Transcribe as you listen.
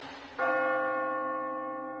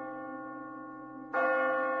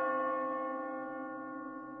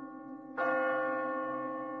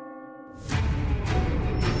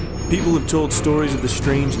People have told stories of the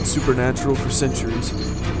strange and supernatural for centuries.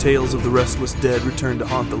 Tales of the restless dead return to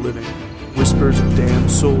haunt the living. Whispers of damned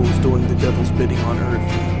souls doing the devil's bidding on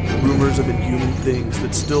earth. Rumors of inhuman things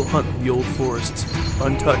that still hunt the old forests,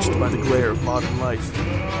 untouched by the glare of modern life.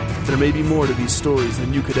 There may be more to these stories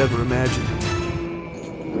than you could ever imagine.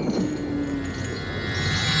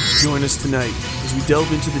 Join us tonight as we delve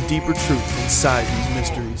into the deeper truth inside these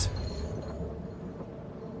mysteries.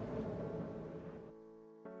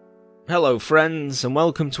 Hello friends, and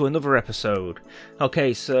welcome to another episode.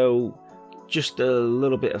 Okay, so just a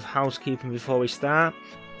little bit of housekeeping before we start.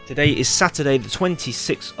 Today is Saturday the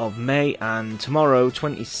 26th of May, and tomorrow,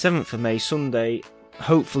 27th of May, Sunday,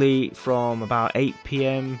 hopefully from about 8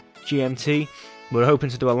 PM GMT, we're hoping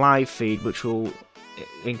to do a live feed which will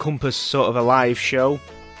encompass sort of a live show.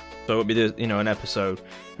 So it'll be an episode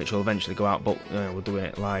which will eventually go out, but we're doing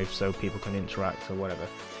it live so people can interact or whatever.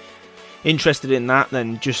 Interested in that,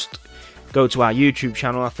 then just go to our YouTube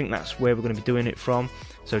channel. I think that's where we're going to be doing it from.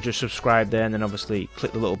 So just subscribe there, and then obviously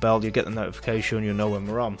click the little bell. You'll get the notification. You'll know when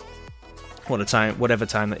we're on. Whatever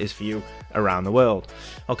time that is for you around the world.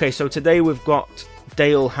 Okay, so today we've got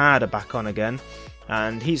Dale Harder back on again,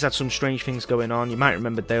 and he's had some strange things going on. You might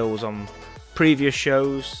remember Dale was on previous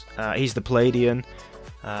shows. He's the Palladian.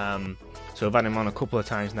 So I've had him on a couple of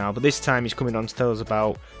times now, but this time he's coming on to tell us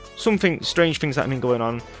about something strange things that have been going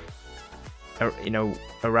on,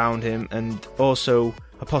 around him, and also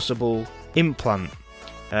a possible implant.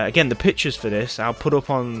 Again, the pictures for this I'll put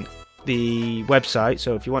up on the website,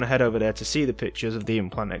 so if you want to head over there to see the pictures of the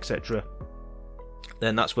implant, etc.,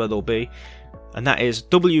 then that's where they'll be, and that is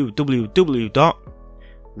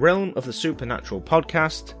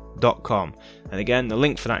www.realmofthesupernaturalpodcast.com. And again, the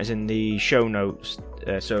link for that is in the show notes.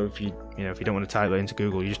 So if you don't want to type it into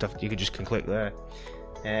Google, you can click there.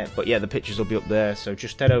 But yeah, the pictures will be up there, so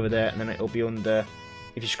just head over there, and then it'll be under.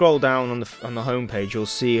 If you scroll down on the homepage, you'll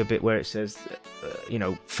see a bit where it says,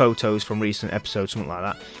 photos from recent episodes, something like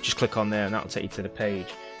that. Just click on there, and that'll take you to the page.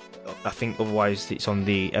 I think otherwise it's on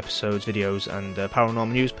the episodes, videos, and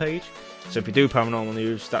paranormal news page. So if you do paranormal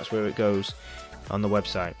news, that's where it goes on the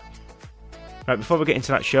website. Right, before we get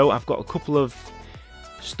into that show, I've got a couple of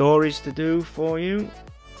stories to do for you.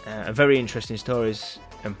 Very interesting stories,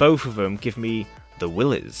 and both of them give me the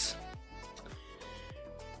willies.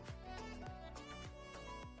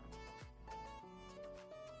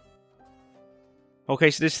 Okay,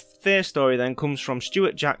 so this first story then comes from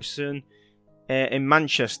Stuart Jackson in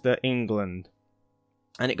Manchester, England.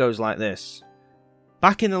 And it goes like this.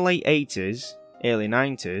 Back in the late 80s, early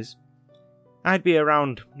 90s, I'd be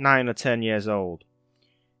around 9 or 10 years old.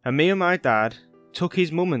 And me and my dad took his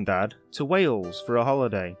mum and dad to Wales for a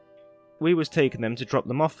holiday. We was taking them to drop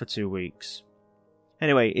them off for 2 weeks.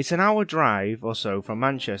 Anyway, it's an hour drive or so from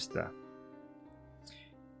Manchester.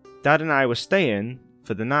 Dad and I were staying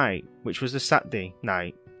for the night, which was a Saturday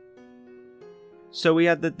night. So we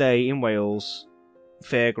had the day in Wales,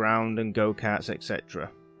 fairground and go-karts, etc.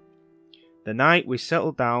 The night we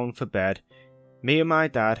settled down for bed, me and my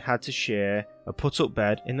dad had to share a put-up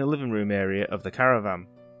bed in the living room area of the caravan.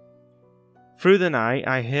 Through the night,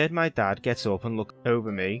 I heard my dad get up and look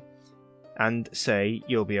over me and say,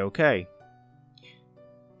 "You'll be okay."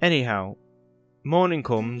 Anyhow, morning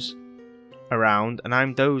comes around and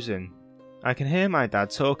I'm dozing. I can hear my dad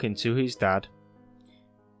talking to his dad,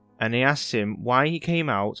 and he asks him why he came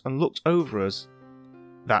out and looked over us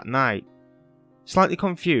that night. Slightly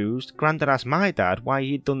confused, Grandad asked my dad why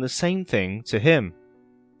he'd done the same thing to him.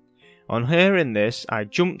 On hearing this, I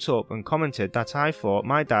jumped up and commented that I thought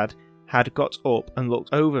my dad had got up and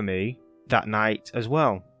looked over me that night as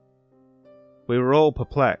well. We were all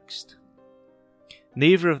perplexed.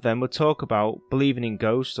 Neither of them would talk about believing in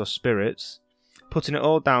ghosts or spirits, putting it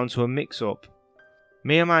all down to a mix-up.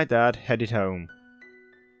 Me and my dad headed home.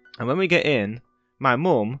 And when we get in, my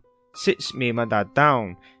mum sits me and my dad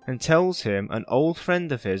down and tells him an old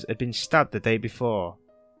friend of his had been stabbed the day before.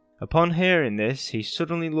 Upon hearing this, he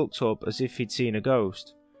suddenly looked up as if he'd seen a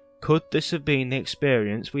ghost. Could this have been the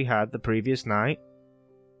experience we had the previous night?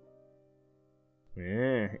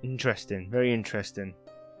 Yeah, interesting, very interesting.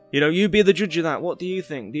 You be the judge of that. What do you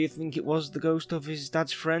think? Do you think it was the ghost of his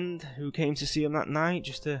dad's friend who came to see him that night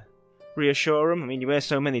just to reassure him? I mean, you hear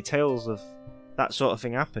so many tales of that sort of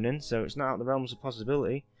thing happening, so it's not out of the realms of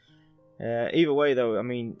possibility. Either way, though, I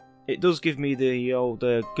mean, it does give me the old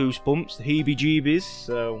goosebumps, the heebie-jeebies,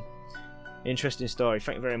 so interesting story.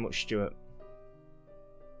 Thank you very much, Stuart.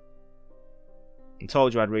 I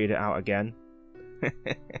told you I'd read it out again.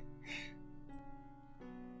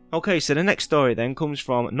 Okay, so the next story then comes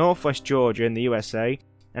from Northwest Georgia in the USA,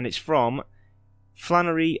 and it's from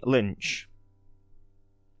Flannery Lynch.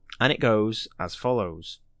 and it goes as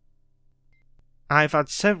follows. I've had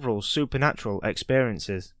several supernatural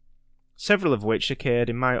experiences, several of which occurred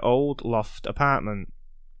in my old loft apartment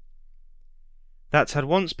that had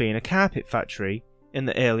once been a carpet factory in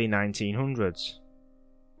the early 1900s.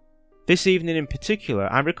 This evening in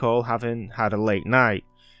particular, I recall having had a late night.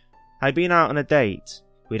 I'd been out on a date,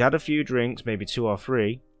 we'd had a few drinks, maybe 2 or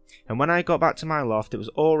 3, and when I got back to my loft it was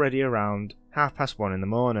already around 1:30 in the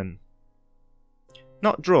morning.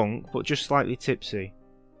 Not drunk, but just slightly tipsy.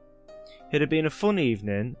 It had been a fun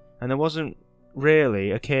evening, and there wasn't really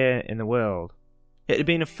a care in the world. It had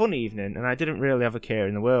been a fun evening, and I didn't really have a care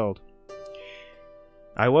in the world.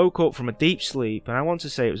 I woke up from a deep sleep, and I want to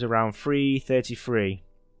say it was around 3:33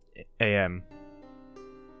 a.m.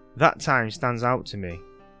 That time stands out to me.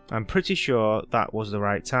 I'm pretty sure that was the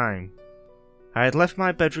right time. I had left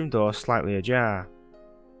my bedroom door slightly ajar.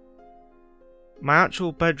 My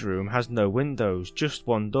actual bedroom has no windows, just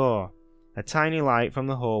one door. A tiny light from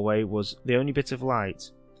the hallway was the only bit of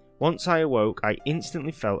light. Once I awoke, I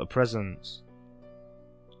instantly felt a presence.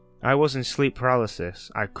 I was in sleep paralysis.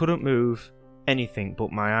 I couldn't move anything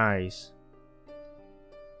but my eyes.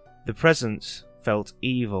 The presence felt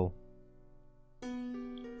evil.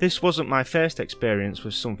 This wasn't my first experience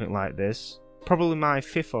with something like this, probably my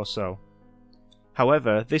 5th or so.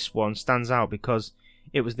 However, this one stands out because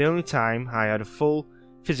it was the only time I had a full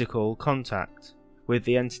physical contact with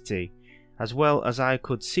the entity, as well as I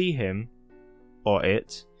could see him, or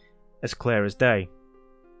it, as clear as day.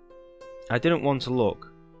 I didn't want to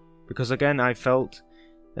look, because again I felt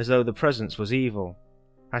as though the presence was evil.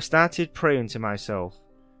 I started praying to myself,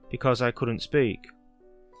 because I couldn't speak.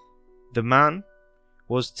 The man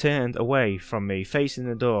was turned away from me, facing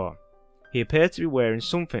the door. He appeared to be wearing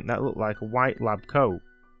something that looked like a white lab coat.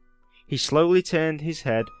 He slowly turned his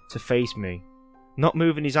head to face me, not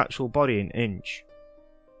moving his actual body an inch.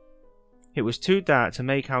 It was too dark to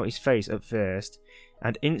make out his face at first,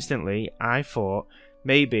 and instantly I thought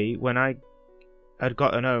maybe when I had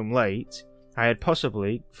gotten home late, I had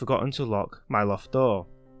possibly forgotten to lock my loft door.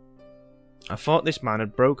 I thought this man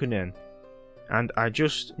had broken in, and I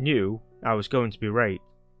just knew I was going to be raped.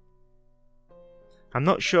 I'm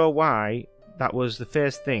not sure why that was the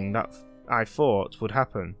first thing that I thought would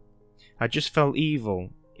happen. I just felt evil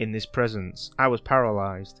in this presence. I was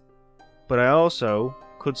paralysed. But I also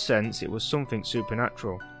could sense it was something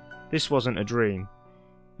supernatural. This wasn't a dream.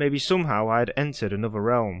 Maybe somehow I had entered another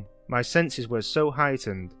realm. My senses were so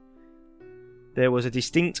heightened. There was a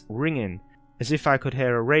distinct ringing, as if I could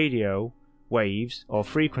hear a radio, waves, or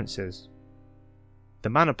frequencies. The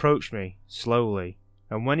man approached me, slowly,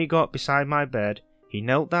 and when he got beside my bed, he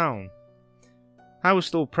knelt down. I was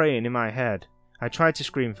still praying in my head. I tried to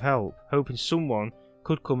scream for help, hoping someone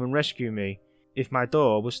could come and rescue me if my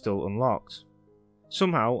door was still unlocked.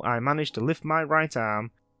 Somehow I managed to lift my right arm,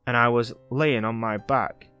 and I was laying on my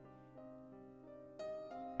back,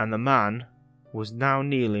 and the man was now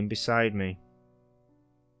kneeling beside me.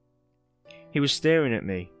 He was staring at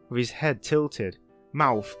me, with his head tilted,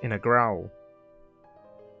 mouth in a growl.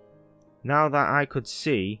 Now that I could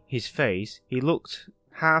see his face, he looked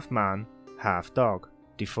half man, half dog,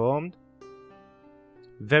 deformed.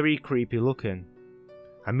 Very creepy looking.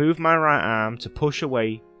 I moved my right arm to push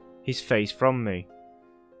away his face from me.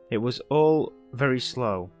 It was all very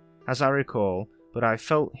slow, as I recall, but I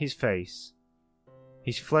felt his face,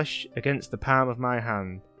 his flesh against the palm of my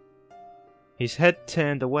hand. His head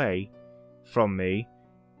turned away from me,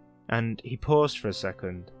 and he paused for a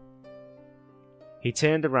second. He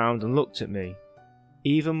turned around and looked at me,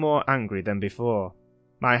 even more angry than before,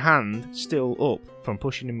 my hand still up from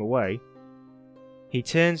pushing him away. He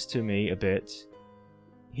turns to me a bit.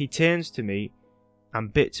 He turns to me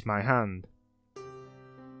and bit my hand.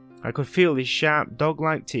 I could feel his sharp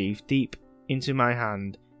dog-like teeth deep into my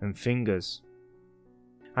hand and fingers.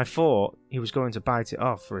 I thought he was going to bite it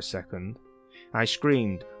off for a second. I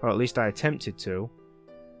screamed, or at least I attempted to.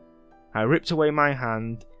 I ripped away my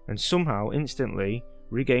hand and somehow instantly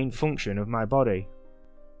regained function of my body.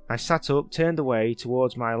 I sat up, turned away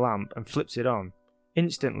towards my lamp and flipped it on.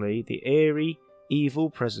 Instantly the eerie, evil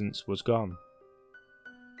presence was gone.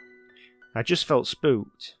 I just felt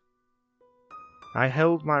spooked. I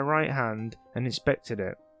held my right hand and inspected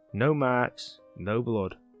it. No marks, no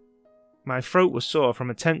blood. My throat was sore from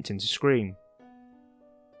attempting to scream.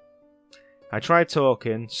 I tried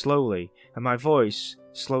talking slowly, and my voice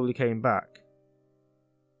slowly came back.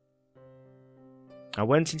 I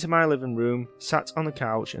went into my living room, sat on the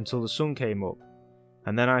couch until the sun came up,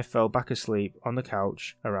 and then I fell back asleep on the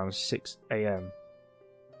couch around 6 a.m.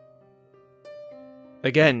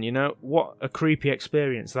 Again, what a creepy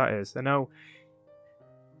experience that is. I know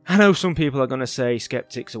I know some people are going to say,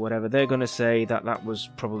 skeptics or whatever, they're going to say that that was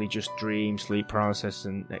probably just dream, sleep paralysis,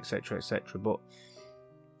 and etc., etc. But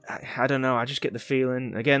I don't know. I just get the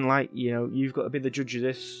feeling, again, like, you know, you've got to be the judge of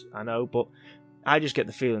this, I know, but I just get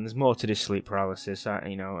the feeling there's more to this sleep paralysis. I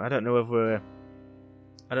don't know if we're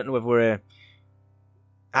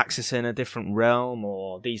accessing a different realm,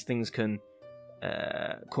 or these things can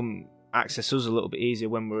come access us a little bit easier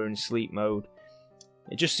when we're in sleep mode.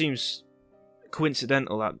 It just seems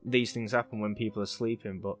coincidental that these things happen when people are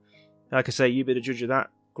sleeping, but like I say, you be the judge of that.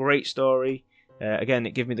 Great story. Again,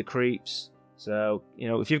 it gave me the creeps. So, you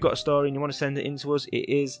know, if you've got a story and you want to send it in to us, it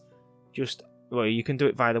is just, well, you can do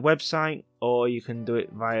it via the website, or you can do it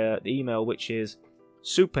via the email, which is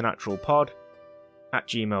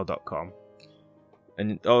supernaturalpod@gmail.com.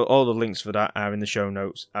 And all the links for that are in the show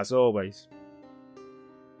notes, as always.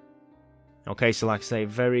 Okay, so like I say,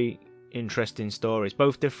 very interesting stories.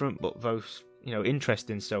 Both different, but both, you know,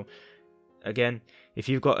 interesting. So, again, if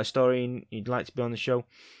you've got a story and you'd like to be on the show,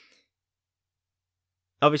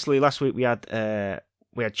 obviously last week we had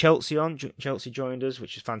Chelsea on. Chelsea joined us,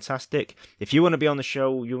 which is fantastic. If you want to be on the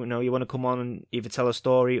show, you want to come on and either tell a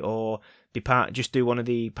story or just do one of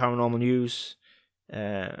the paranormal news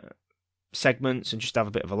segments and just have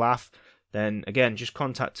a bit of a laugh, then again, just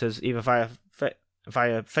contact us either via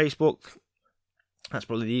Facebook. That's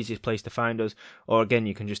probably the easiest place to find us. Or again,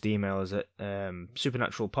 you can just email us at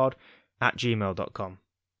supernaturalpod@gmail.com.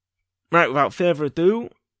 Right, without further ado,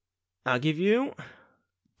 I'll give you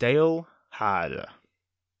Dale Harder.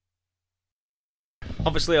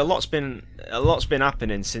 Obviously, a lot's been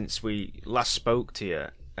happening since we last spoke to you.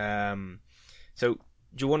 So, do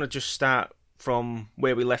you want to just start from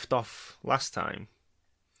where we left off last time?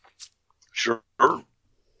 Sure. And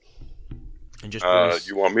just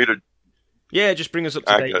you want me to? Yeah, just bring us up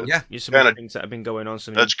to date. Yeah, some of the things that have been going on.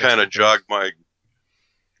 That's kind of jogged my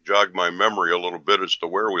memory a little bit as to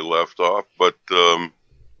where we left off. But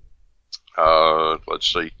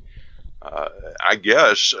let's see. I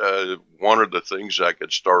guess one of the things I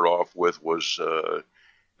could start off with was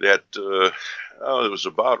that it was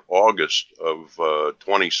about August of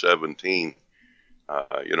 2017.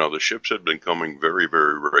 The ships had been coming very,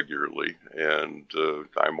 very regularly, and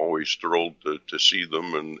I'm always thrilled to see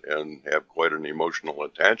them and have quite an emotional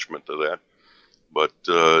attachment to that. But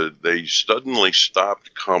they suddenly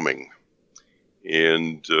stopped coming,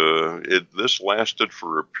 and this lasted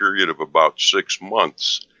for a period of about 6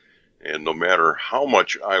 months. And no matter how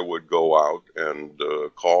much I would go out and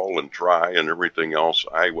call and try and everything else,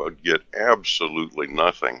 I would get absolutely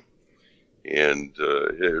nothing. And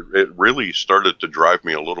it really started to drive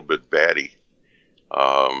me a little bit batty.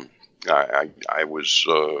 I was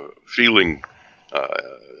feeling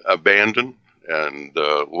abandoned and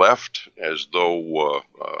left, as though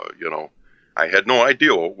I had no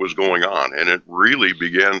idea what was going on, and it really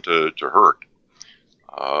began to hurt.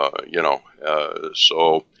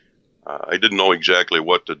 So I didn't know exactly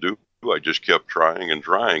what to do. I just kept trying and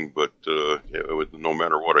trying, but no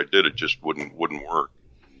matter what I did, it just wouldn't work.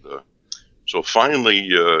 So finally,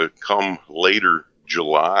 come later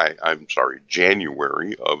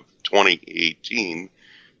January of 2018,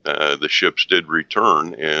 the ships did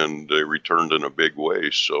return, and they returned in a big way.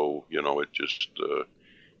 So, it just,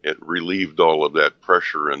 it relieved all of that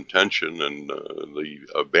pressure and tension and the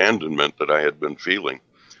abandonment that I had been feeling.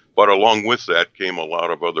 But along with that came a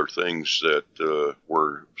lot of other things that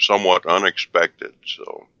were somewhat unexpected.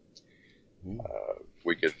 So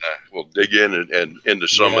we'll dig in and into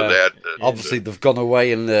some of that. Obviously, they've gone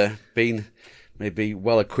away and been maybe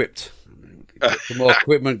well equipped. Get some more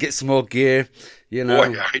equipment, get some more gear.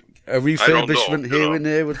 Boy, a refurbishment here and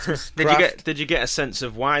there with some craft. Did you get a sense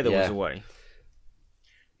of why there was away?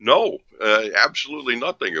 No, absolutely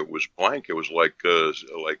nothing. It was blank. It was like a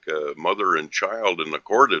mother and child, and the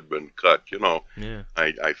cord had been cut. Yeah.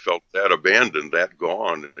 I felt that abandoned, that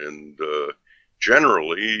gone, and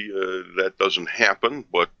generally that doesn't happen.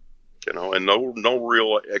 But and no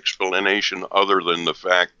real explanation other than the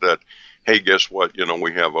fact that, hey, guess what?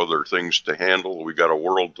 We have other things to handle. We got a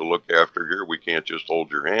world to look after here. We can't just hold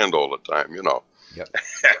your hand all the time. Yep.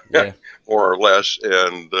 Yeah. More or less,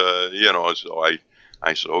 and so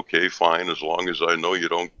I said, okay, fine, as long as I know you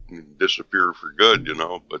don't disappear for good,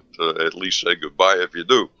 but at least say goodbye if you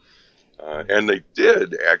do. And they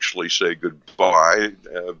did actually say goodbye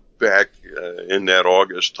back in that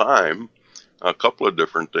August time. A couple of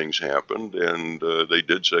different things happened, and they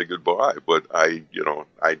did say goodbye. But I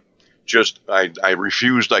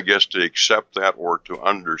refused, I guess, to accept that or to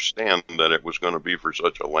understand that it was going to be for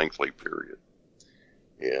such a lengthy period.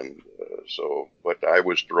 And but I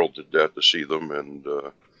was thrilled to death to see them, and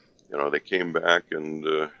they came back, and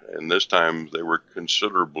this time they were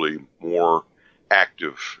considerably more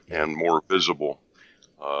active and more visible.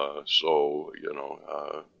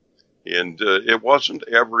 And it wasn't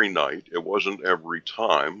every night, it wasn't every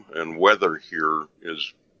time, and weather here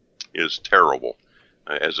is terrible.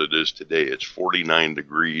 As it is today, it's 49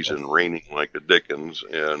 degrees and raining like a dickens,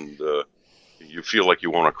 and you feel like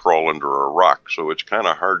you want to crawl under a rock. So it's kind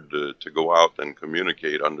of hard to go out and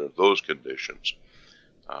communicate under those conditions.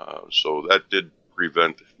 So that did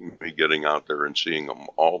prevent me getting out there and seeing them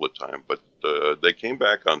all the time. But they came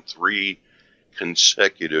back on 3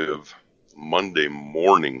 consecutive Monday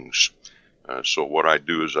mornings. So what I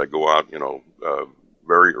do is I go out,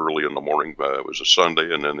 very early in the morning. It was a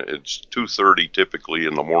Sunday, and then it's 2:30 typically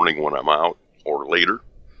in the morning when I'm out, or later.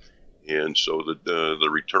 And so the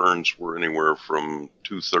returns were anywhere from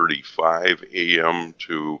 2:35 a.m.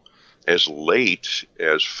 to as late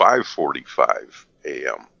as 5:45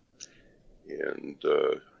 a.m. And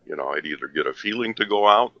I'd either get a feeling to go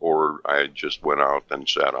out, or I just went out and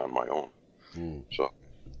sat on my own. So.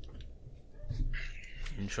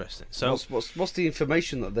 Interesting. So, what's the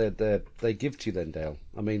information that they give to you then, Dale?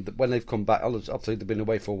 I mean, when they've come back, obviously they've been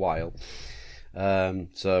away for a while.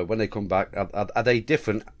 So when they come back, are they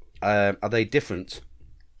different? Are they different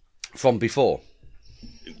from before?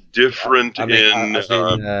 Different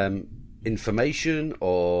in information,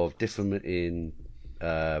 or different in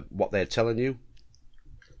what they're telling you?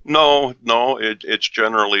 No, it's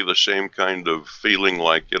generally the same kind of feeling,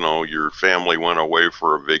 like, your family went away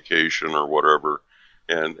for a vacation or whatever,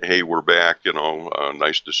 and hey, we're back,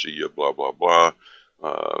 nice to see you, blah, blah, blah,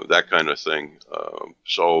 that kind of thing.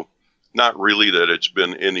 So not really that it's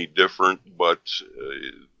been any different, but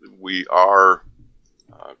we are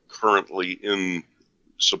currently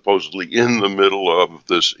supposedly in the middle of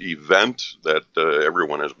this event that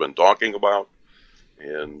everyone has been talking about.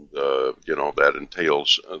 And, that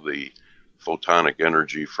entails the photonic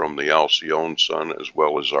energy from the Alcyone sun, as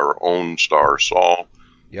well as our own star Sol,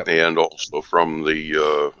 and also from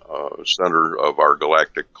the center of our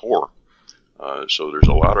galactic core. So there's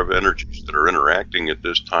a lot of energies that are interacting at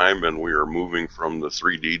this time, and we are moving from the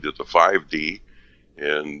 3D to the 5D.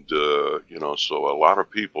 And, so a lot of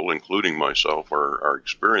people, including myself, are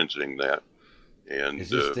experiencing that. And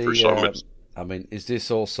for some, it's... is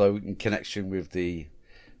this also in connection with the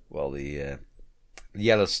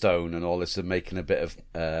Yellowstone and all this, and making a bit of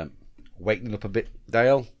waking up a bit,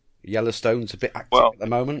 Dale? Yellowstone's a bit active at the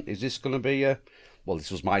moment. Is this going to be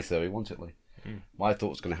this was my theory, wasn't it, Lee? My thought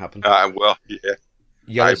was going to happen. Yeah.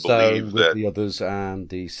 Yellowstone with the others, and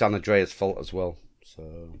the San Andreas fault as well.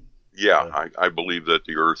 So yeah, I believe that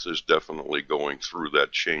the Earth is definitely going through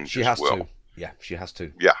that change as well. To. Yeah, she has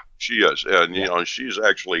to. Yeah, she is. And, she's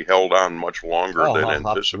actually held on much longer than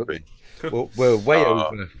anticipated. We're way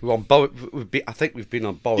over. We're on I think we've been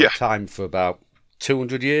on borrowed time for about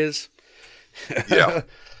 200 years. Yeah.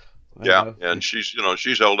 Yeah, and she's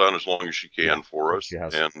held on as long as she can for us. She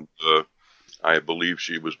has. And I believe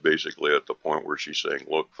she was basically at the point where she's saying,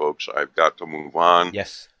 look, folks, I've got to move on.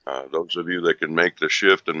 Yes. Those of you that can make the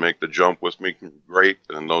shift and make the jump with me, great.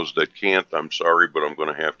 And those that can't, I'm sorry, but I'm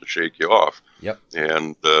going to have to shake you off. Yep.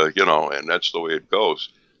 And, and that's the way it goes.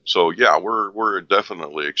 So, yeah, we're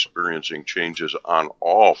definitely experiencing changes on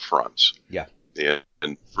all fronts. Yeah.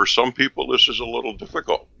 And for some people, this is a little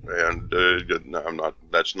difficult. And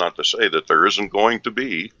that's not to say that there isn't going to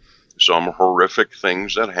be some horrific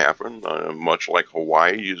things that happen, much like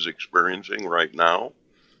Hawaii is experiencing right now,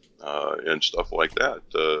 and stuff like that.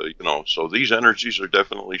 So these energies are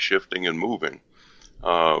definitely shifting and moving.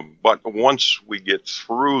 But once we get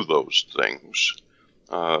through those things,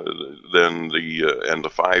 then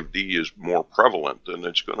the 5D is more prevalent, and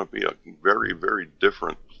it's going to be a very, very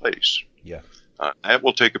different place. Yeah. That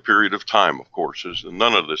will take a period of time, of course.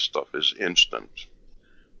 None of this stuff is instant.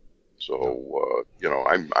 So,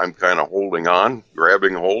 I'm kind of holding on,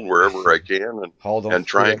 grabbing hold wherever I can, and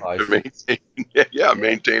trying to maintain,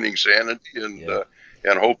 maintaining sanity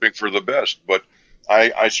and hoping for the best. But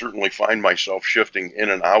I certainly find myself shifting in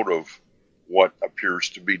and out of what appears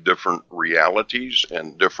to be different realities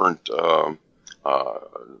and different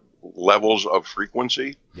levels of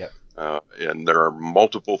frequency. Yep. And there are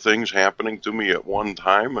multiple things happening to me at one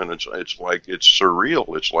time, and it's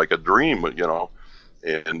surreal. It's like a dream,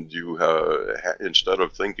 and you instead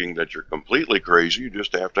of thinking that you're completely crazy, you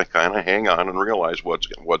just have to kind of hang on and realize what's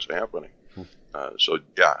happening. So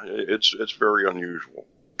yeah, it's very unusual.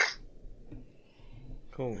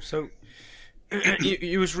 Cool. So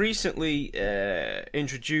you was recently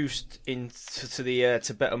introduced into the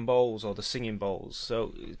Tibetan bowls or the singing bowls.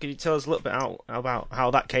 So can you tell us a little bit about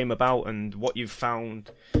how that came about and what you've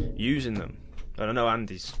found using them? I don't know,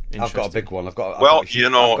 Andy's interested. I've got a big one. I've got Well, a huge, you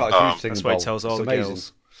know, I've got a huge singing that's why he bowl. tells all It's the amazing.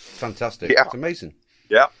 girls. Fantastic. Yeah. It's amazing.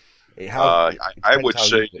 Yeah. How, I would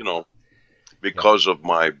say, you know, because of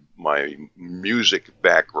my music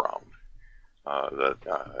background,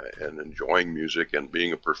 and enjoying music and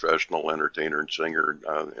being a professional entertainer and singer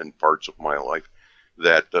in parts of my life,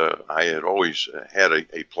 that I had always had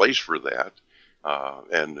a place for that,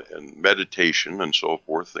 and meditation and so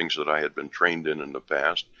forth, things that I had been trained in the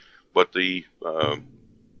past. But the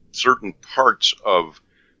certain parts of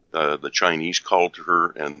the Chinese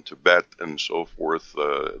culture and Tibet and so forth,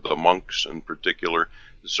 the monks in particular,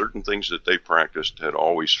 certain things that they practiced had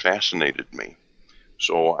always fascinated me.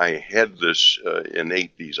 So I had this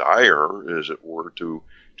innate desire, as it were, to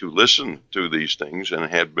listen to these things, and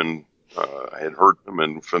had heard them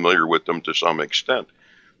and familiar with them to some extent.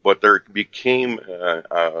 But there became,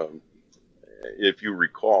 if you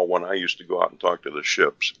recall, when I used to go out and talk to the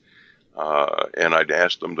ships, and I'd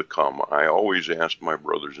ask them to come, I always asked my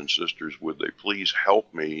brothers and sisters, would they please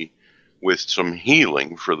help me with some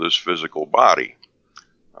healing for this physical body?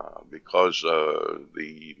 Because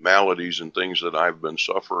the maladies and things that I've been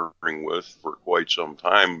suffering with for quite some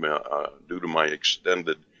time, due to my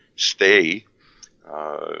extended stay,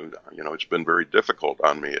 you know, it's been very difficult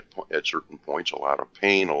on me at certain points. A lot of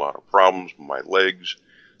pain, a lot of problems with my legs,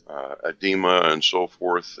 edema, and so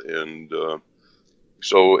forth. And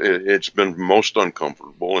so it's been most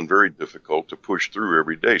uncomfortable and very difficult to push through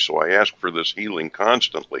every day. So I ask for this healing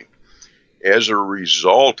constantly. As a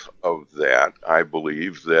result of that, I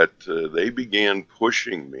believe that they began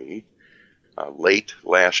pushing me late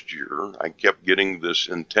last year. I kept getting this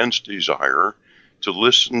intense desire to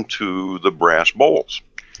listen to the brass bowls.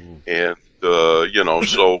 And, you know,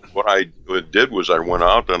 so what I did was I went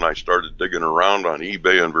out and I started digging around on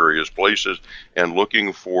eBay and various places and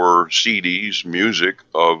looking for CDs, music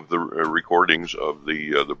of the recordings of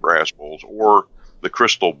the brass bowls, or the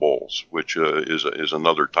crystal bowls, which is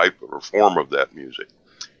another type of or form of that music.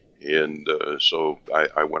 And so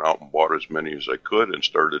I went out and bought as many as I could and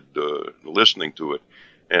started listening to it.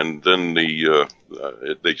 And then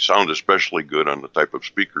they sound especially good on the type of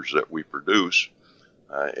speakers that we produce.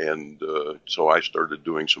 And so I started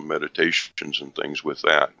doing some meditations and things with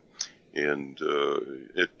that. And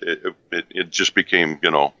it just became,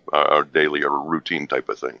 you know, a daily or a routine type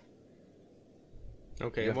of thing.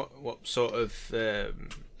 Okay, Yeah. what sort of,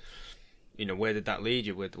 you know, where did that lead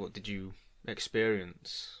you with? What did you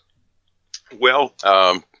experience? Well,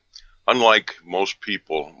 unlike most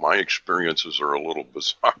people, my experiences are a little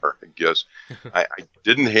bizarre, I guess. I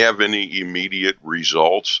didn't have any immediate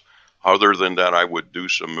results. Other than that, I would do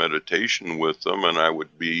some meditation with them, and I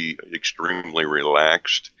would be extremely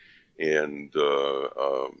relaxed and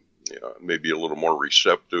maybe a little more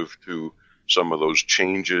receptive to some of those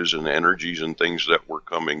changes and energies and things that were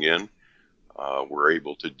coming in. We're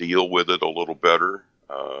able to deal with it a little better,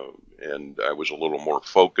 and I was a little more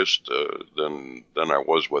focused than I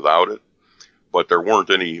was without it. But there weren't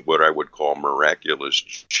any what I would call miraculous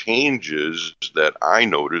changes that I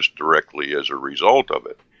noticed directly as a result of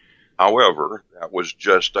it. However, that was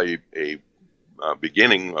just a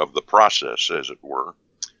beginning of the process, as it were,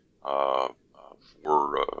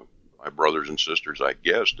 for my brothers and sisters, I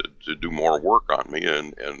guess, to do more work on me,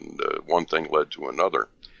 and one thing led to another.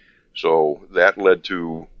 So that led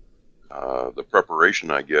to the preparation,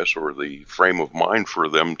 I guess, or the frame of mind for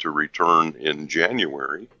them to return in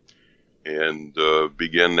January and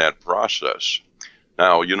begin that process.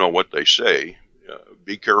 Now, you know what they say,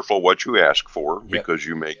 be careful what you ask for, because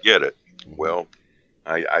you may get it. Well,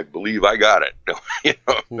 I believe I got it. You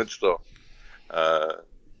know, so,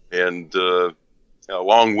 and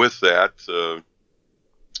along with that,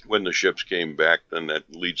 when the ships came back, then that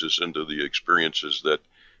leads us into the experiences that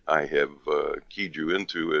I have keyed you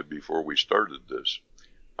into before we started this.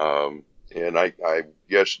 And I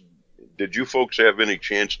guess, did you folks have any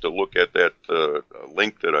chance to look at that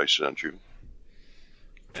link that I sent you?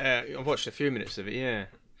 I watched a few minutes of it, yeah.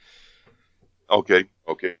 Okay.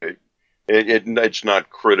 It's not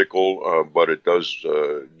critical, but it does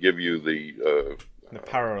give you the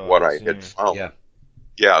parallels, what I had found.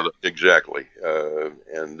 Yeah, exactly.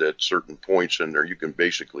 And at certain points in there, you can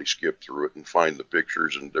basically skip through it and find the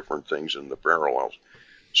pictures and different things in the parallels.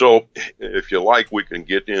 So, if you like, we can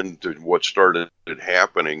get into what started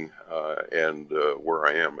happening and where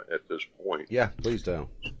I am at this point. Yeah, please do.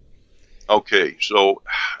 Okay, so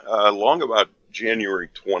along about January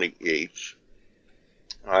 28th,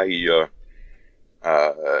 I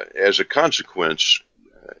as a consequence,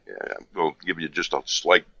 I'll give you just a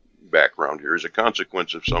slight background here. As a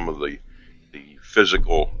consequence of some of the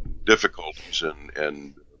physical difficulties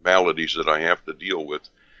and maladies that I have to deal with,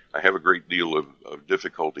 I have a great deal of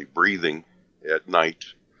difficulty breathing at night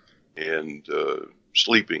and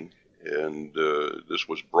sleeping, and this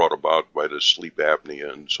was brought about by the sleep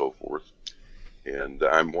apnea and so forth. And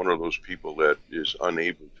I'm one of those people that is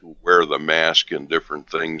unable to wear the mask and different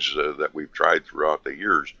things that we've tried throughout the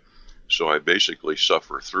years. So I basically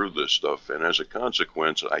suffer through this stuff. And as a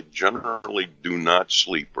consequence, I generally do not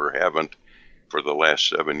sleep, or haven't for the last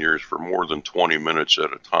 7 years, for more than 20 minutes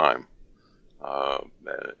at a time.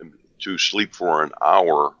 To sleep for an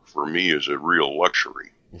hour for me is a real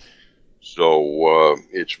luxury. So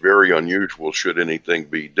it's very unusual should anything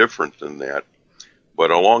be different than that. But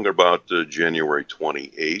along about January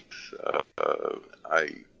 28th, I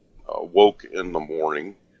woke in the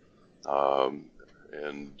morning,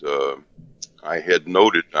 and I had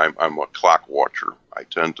noted, I'm a clock watcher. I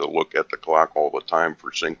tend to look at the clock all the time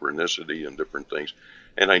for synchronicity and different things.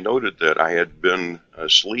 And I noted that I had been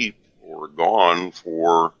asleep or gone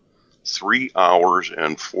for 3 hours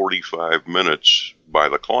and 45 minutes by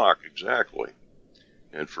the clock exactly.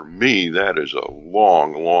 And for me, that is a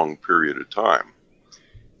long, long period of time.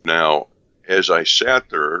 Now, as I sat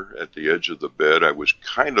there at the edge of the bed, I was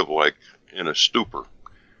kind of like in a stupor,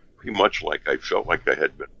 pretty much like I felt like I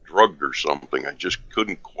had been drugged or something. I just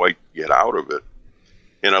couldn't quite get out of it.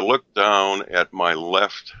 And I looked down at my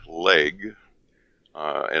left leg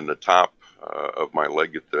and the top of my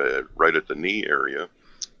leg right at the knee area,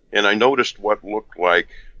 and I noticed what looked like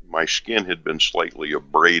my skin had been slightly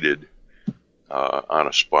abraded on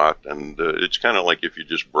a spot, and it's kind of like if you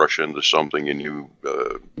just brush into something and you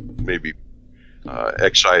maybe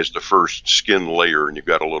excise the first skin layer and you've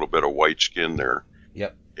got a little bit of white skin there.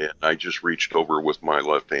 Yep. And I just reached over with my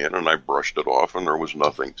left hand and I brushed it off, and there was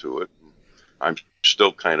nothing to it. I'm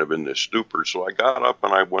still kind of in this stupor, so I got up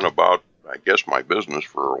and I went about, I guess, my business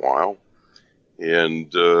for a while.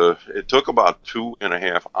 And it took about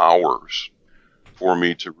 2.5 hours for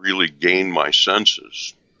me to really gain my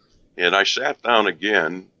senses. And I sat down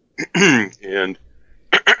again, and,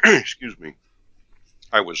 excuse me,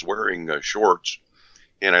 I was wearing shorts,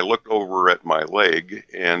 and I looked over at my leg,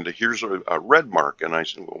 and here's a red mark. And I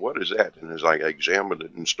said, well, what is that? And as I examined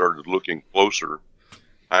it and started looking closer,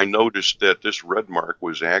 I noticed that this red mark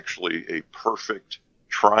was actually a perfect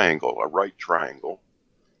triangle, a right triangle,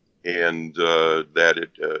 and that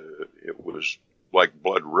it was like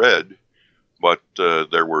blood red, but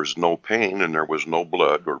there was no pain and there was no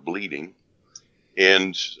blood or bleeding.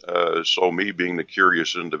 And so me being the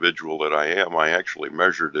curious individual that I am, I actually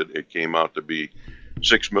measured it. It came out to be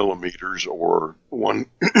 6 millimeters or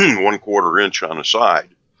 1/4 inch on a side.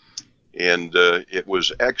 And it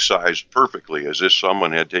was excised perfectly, as if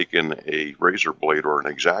someone had taken a razor blade or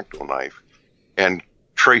an X-Acto knife and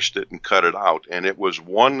traced it and cut it out. And it was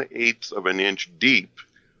 1/8 of an inch deep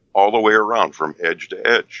all the way around from edge to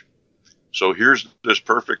edge. So here's this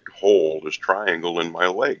perfect hole, this triangle in my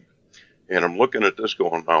leg. And I'm looking at this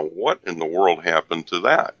going, now what in the world happened to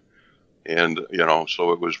that? And,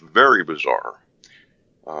 so it was very bizarre.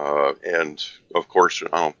 And of course,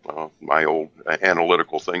 my old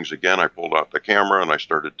analytical things again, I pulled out the camera and I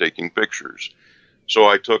started taking pictures. So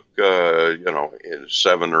I took,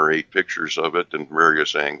 7 or 8 pictures of it in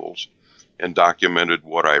various angles and documented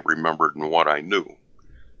what I remembered and what I knew.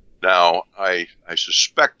 Now, I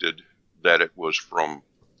suspected that it was from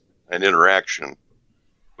an interaction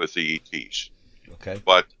with the ETs. Okay.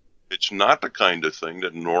 But it's not the kind of thing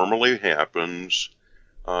that normally happens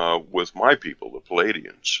with my people, the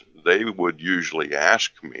Palladians. They would usually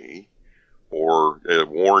ask me or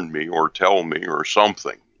warn me or tell me or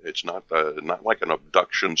something. It's not like an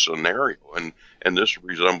abduction scenario, and this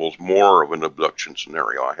resembles more of an abduction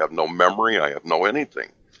scenario. I have no memory. I have no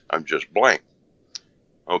anything. I'm just blank.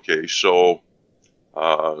 Okay, so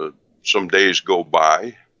some days go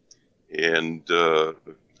by, and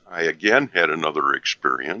I again had another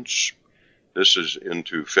experience. This is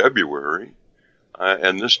into February,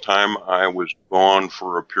 and this time I was gone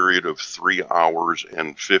for a period of 3 hours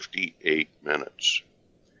and 58 minutes.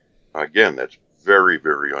 Again, that's very,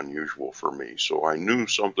 very unusual for me. So I knew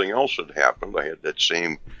something else had happened. I had that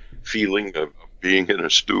same feeling of being in a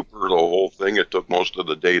stupor, the whole thing. It took most of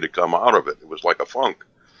the day to come out of it. It was like a funk.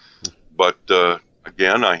 But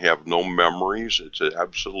again, I have no memories. It's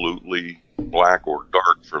absolutely black or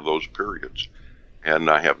dark for those periods. And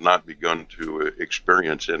I have not begun to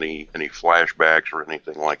experience any flashbacks or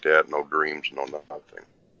anything like that. No dreams, no nothing.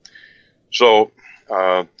 So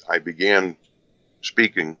I began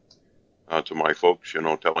speaking to my folks,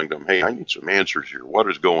 telling them, hey, I need some answers here. What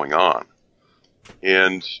is going on?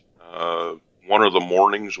 And one of the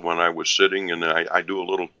mornings when I was sitting, and I do a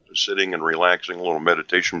little sitting and relaxing, a little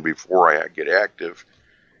meditation before I get active,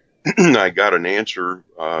 I got an answer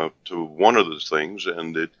to one of the things,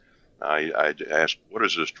 and I asked, what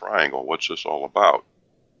is this triangle? What's this all about?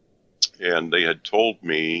 And they had told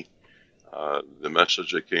me, the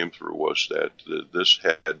message that came through was that this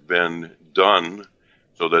had been done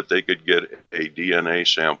so that they could get a DNA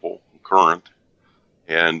sample current,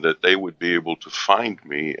 and that they would be able to find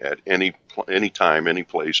me at any time, any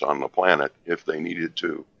place on the planet if they needed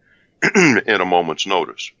to, in a moment's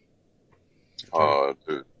notice.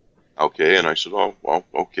 Okay, and I said, oh, well,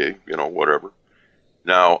 okay, whatever.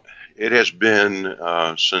 Now, it has been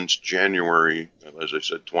since January, as I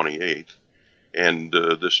said, 28th, and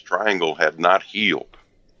this triangle had not healed.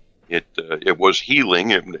 It was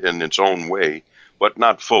healing in its own way, but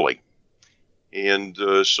not fully. And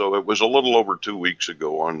so it was a little over 2 weeks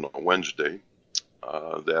ago on Wednesday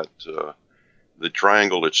that the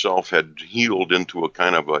triangle itself had healed into a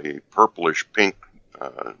kind of a purplish pink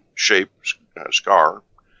shaped scar,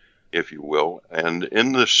 if you will. And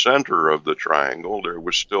in the center of the triangle, there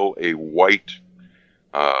was still a white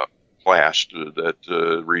plast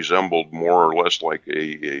that resembled more or less like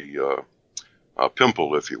a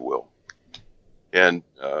pimple, if you will. And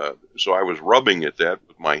so I was rubbing at that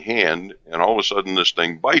with my hand, and all of a sudden this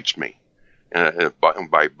thing bites me. And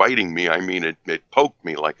by biting me, I mean it poked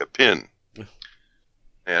me like a pin.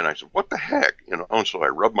 And I said, what the heck? And so I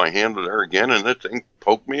rubbed my hand there again, and that thing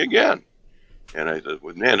poked me again. And I said,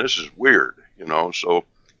 well, man, this is weird, So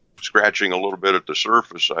scratching a little bit at the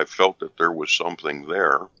surface, I felt that there was something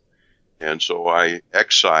there. And so I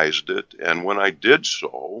excised it, and when I did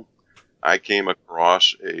so, I came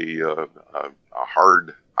across a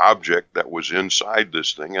hard object that was inside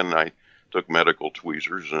this thing, and I took medical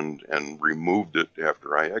tweezers and removed it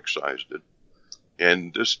after I excised it.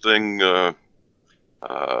 And this thing, it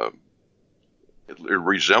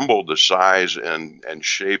resembled the size and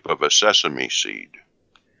shape of a sesame seed,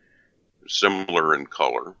 similar in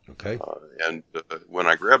color. Okay. And when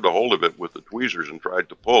I grabbed a hold of it with the tweezers and tried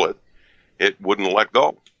to pull it, it wouldn't let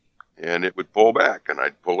go. And it would pull back, and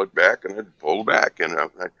I'd pull it back, and I'd pull back. And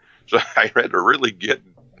so I had to really get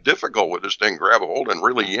difficult with this thing, grab a hold and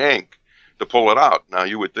really yank to pull it out. Now,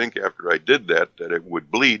 you would think after I did that it would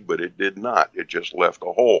bleed, but it did not. It just left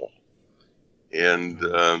a hole. And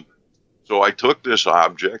so I took this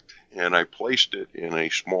object, and I placed it in a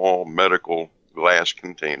small medical glass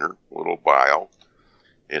container, little vial,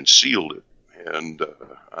 and sealed it, and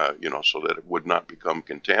so that it would not become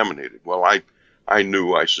contaminated. Well, I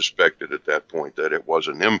knew, I suspected at that point that it was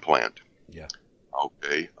an implant. Yeah.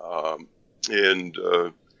 Okay.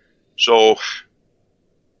 So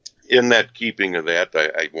in that keeping of that,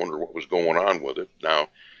 I wonder what was going on with it. Now,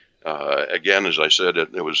 again, as I said,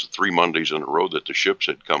 it was 3 Mondays in a row that the ships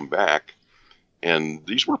had come back. And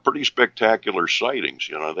these were pretty spectacular sightings.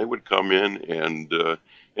 They would come in, and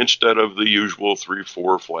instead of the usual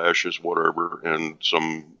 3-4 flashes, whatever, and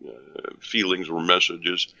some feelings or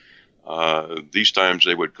messages, these times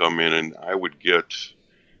they would come in, and I would get,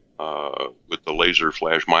 with the laser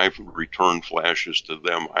flash, my return flashes to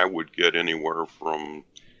them, I would get anywhere from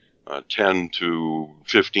 10 to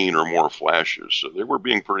 15 or more flashes. So they were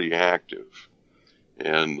being pretty active.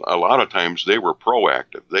 And a lot of times they were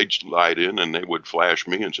proactive. They'd slide in and they would flash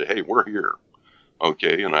me and say, hey, we're here.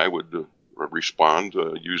 Okay, and I would respond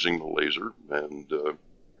using the laser, and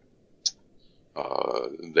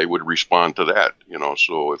they would respond to that,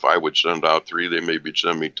 So if I would send out 3, they maybe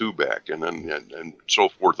send me 2 back, and then and so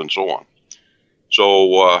forth and so on.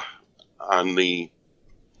 So on the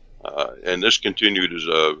and this continued as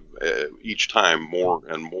each time more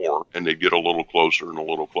and more, and they'd get a little closer and a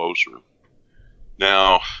little closer.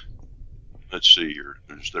 Now, let's see here.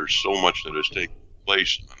 There's so much that has taken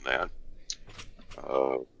place on that.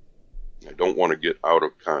 I don't want to get out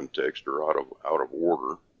of context or out of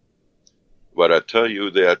order. But I tell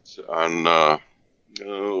you that on,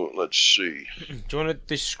 let's see. Do you want to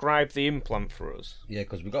describe the implant for us? Yeah,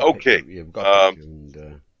 because we got okay. A picture. Yeah, we got a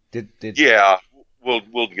picture, and, Yeah,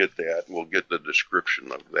 we'll get that. We'll get the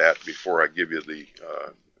description of that before I give you the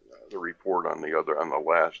report on the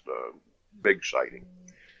last big sighting.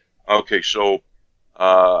 Okay, so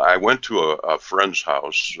I went to a friend's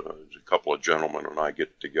house. A couple of gentlemen and I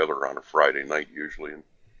get together on a Friday night usually, and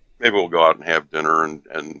maybe we'll go out and have dinner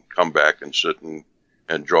and come back and sit and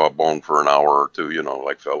jaw a bone for an hour or two,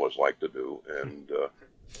 like fellas like to do. And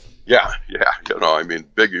yeah,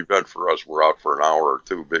 big event for us. We're out for an hour or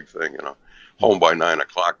two, big thing, home by 9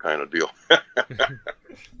 o'clock kind of deal.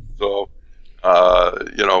 So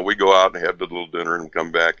we go out and have the little dinner and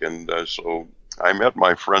come back. And so I'm at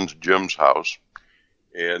my friend's Jim's house,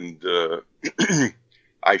 and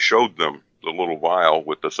I showed them the little vial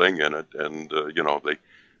with the thing in it. And,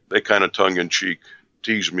 they kind of tongue in cheek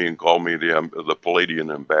tease me and call me the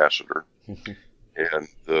Palladian ambassador. And,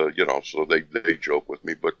 so they joke with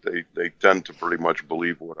me, but they tend to pretty much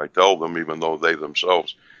believe what I tell them, even though they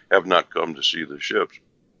themselves have not come to see the ships.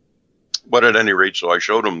 But at any rate, so I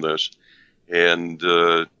showed them this. And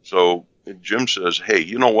so Jim says, hey,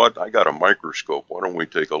 you know what? I got a microscope. Why don't we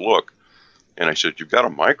take a look? And I said, you've got a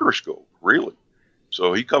microscope? Really?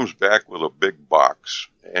 So he comes back with a big box,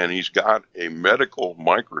 and he's got a medical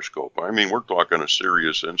microscope. I mean, we're talking a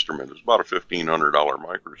serious instrument. It's about a $1,500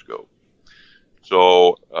 microscope.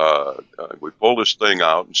 So we pull this thing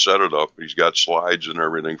out and set it up. He's got slides and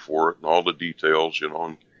everything for it and all the details,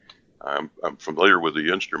 and I'm familiar with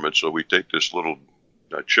the instrument. So we take this little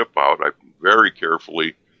chip out. I very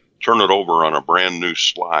carefully turn it over on a brand new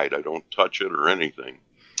slide. I don't touch it or anything.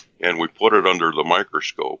 And we put it under the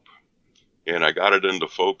microscope. And I got it into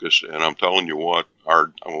focus. And I'm telling you what,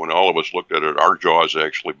 when all of us looked at it, our jaws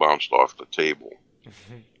actually bounced off the table.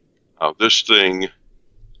 Now, this thing,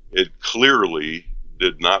 it clearly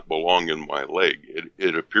did not belong in my leg.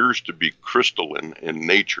 It appears to be crystalline in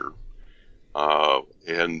nature.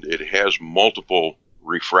 And it has multiple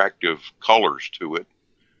refractive colors to it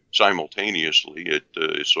simultaneously.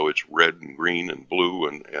 So it's red and green and blue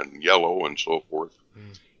and yellow and so forth.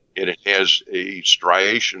 And it has a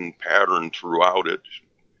striation pattern throughout it,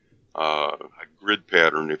 a grid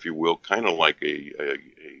pattern, if you will, kind of like a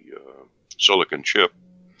silicon chip.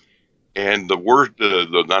 And the worst,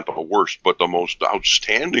 not the worst, but the most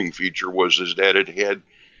outstanding feature is that it had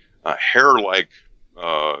hair-like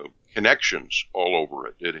connections all over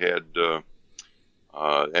it. It had,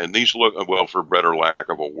 and these look, well, for better lack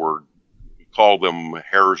of a word, call them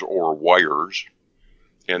hairs or wires.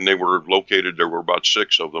 And they were located, there were about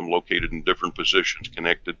 6 of them located in different positions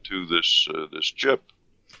connected to this chip.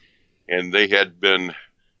 And they had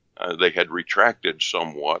retracted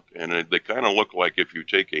somewhat, and they kind of look like if you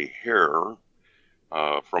take a hair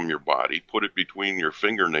from your body, put it between your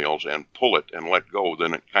fingernails and pull it and let go,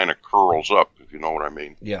 then it kind of curls up, if you know what I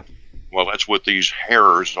mean. Yeah. Well, that's what these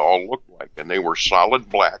hairs all looked like, and they were solid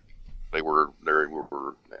black. They were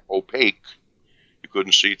opaque. You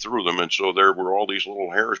couldn't see through them, and so there were all these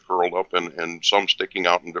little hairs curled up and some sticking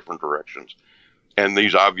out in different directions. And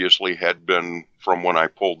these obviously had been from when I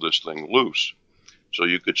pulled this thing loose. So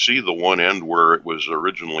you could see the one end where it was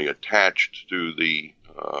originally attached to the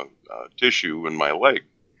tissue in my leg.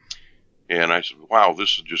 And I said, wow,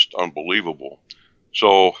 this is just unbelievable.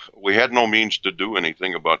 So we had no means to do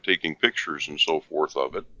anything about taking pictures and so forth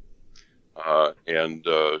of it.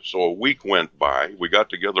 So a week went by. We got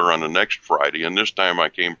together on the next Friday, and this time I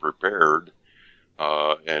came prepared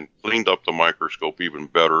and cleaned up the microscope even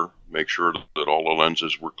better, make sure that all the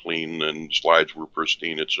lenses were clean and slides were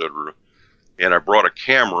pristine, etc. And I brought a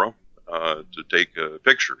camera to take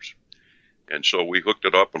pictures. And so we hooked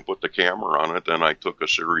it up and put the camera on it, and I took a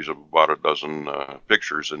series of about a dozen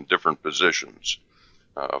pictures in different positions,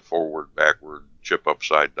 forward, backward, chip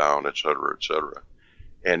upside down, etc., etc.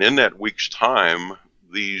 And in that week's time,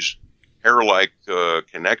 these hair-like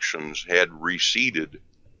connections had receded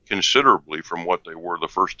considerably from what they were the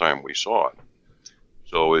first time we saw it.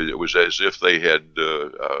 So it was as if they had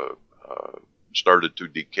started to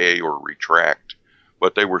decay or retract,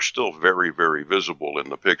 but they were still very, very visible in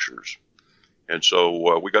the pictures. And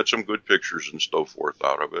so we got some good pictures and so forth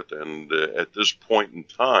out of it. And at this point in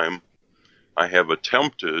time, I have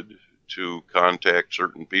attempted to contact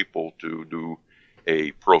certain people to do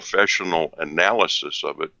a professional analysis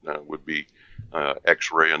of it. Would be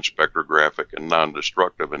X-ray and spectrographic and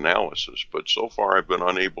non-destructive analysis. But so far, I've been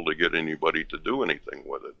unable to get anybody to do anything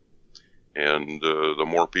with it. And the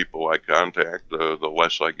more people I contact, the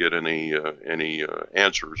less I get any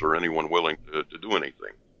answers or anyone willing to do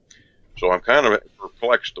anything. So I'm kind of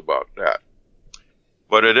perplexed about that.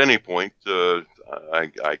 But at any point,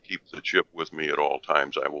 I keep the chip with me at all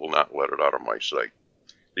times. I will not let it out of my sight.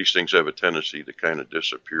 These things have a tendency to kind of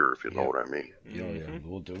disappear, if you know what I mean. Yeah,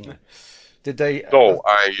 we'll do it. Did they? So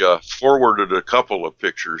I forwarded a couple of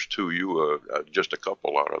pictures to you, just a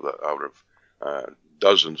couple out of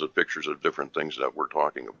dozens of pictures of different things that we're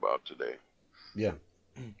talking about today. Yeah.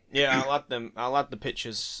 Yeah, I'll add the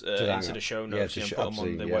pictures into the show notes and put them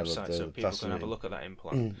on the website so people can have a look at that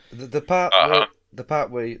implant. The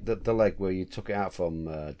part where the leg where you took it out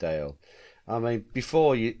from, Dale. I mean,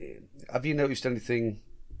 before have you noticed anything,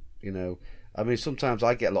 I mean, sometimes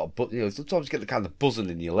I get a lot of, sometimes you get the kind of buzzing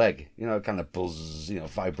in your leg, kind of buzz,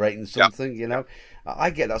 vibrating something, I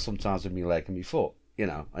get that sometimes in my leg and my foot,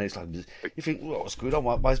 and it's like, you think, well, what's going on?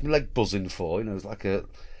 Why is my leg buzzing for? It's like a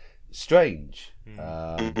strange.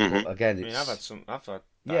 But again, I mean, I've had that,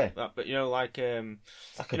 yeah, that, but like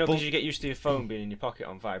because you get used to your phone being in your pocket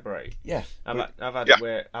on vibrate. Yeah, I've had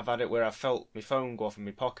it where I felt my phone go off in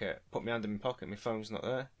my pocket, put my hand in my pocket, my phone's not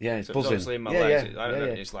there. Yeah, it's so buzzing. It's obviously in my legs. I don't know.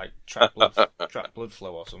 It's like trapped blood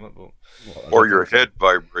flow or something. But or your head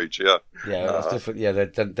vibrates. Yeah, that's different. Yeah,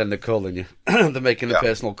 then they're calling you. They're making a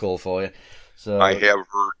personal call for you. So I have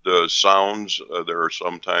heard sounds. There are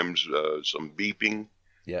sometimes some beeping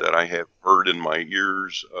that I have heard in my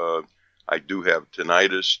ears. I do have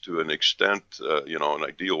tinnitus to an extent, and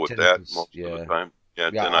I deal with that most of the time.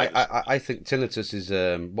 I think tinnitus is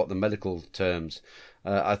what the medical terms.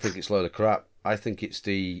 I think it's a load of crap. I think it's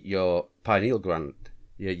your pineal gland,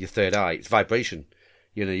 your third eye. It's vibration.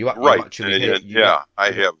 You actually hear.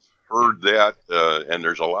 I have heard that, and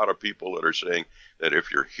there's a lot of people that are saying that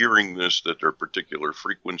if you're hearing this, that there are particular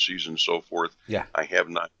frequencies and so forth. Yeah. I have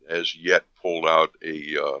not as yet pulled out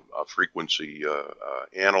a frequency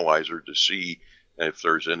analyzer to see if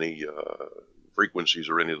there's any frequencies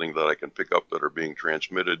or anything that I can pick up that are being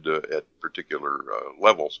transmitted at particular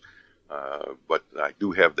levels. But I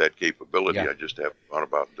do have that capability. I just haven't thought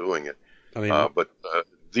about doing it. I mean, but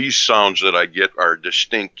these sounds that I get are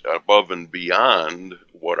distinct above and beyond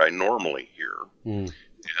what I normally hear.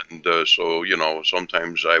 And so,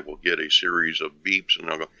 sometimes I will get a series of beeps, and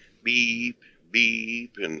I'll go beep,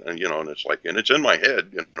 beep, and it's like, and it's in my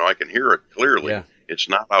head, I can hear it clearly. Yeah. It's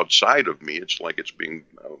not outside of me. It's like it's being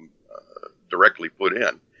directly put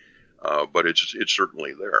in, but it's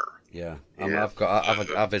certainly there. Yeah, I've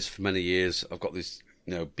had this for many years. I've got this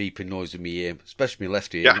beeping noise in my ear, especially my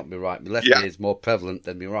left ear, not my right. My left ear is more prevalent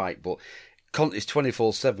than my right, but it's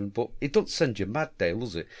 24/7. But it doesn't send you mad, Dale,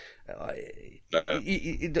 does it?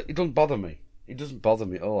 It doesn't bother me. It doesn't bother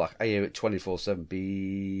me at all. I hear it 24/7.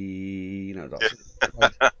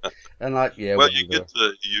 And Well, you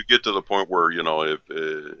get to the point where if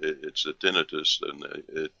it's a tinnitus, then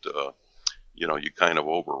you kind of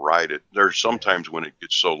override it. There's sometimes when it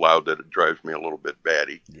gets so loud that it drives me a little bit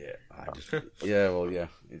batty. Yeah, I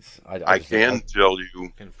can tell you.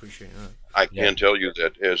 I can appreciate that. I can tell you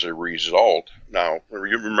that as a result. Now,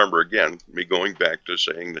 you remember again me going back to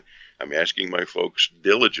saying that I'm asking my folks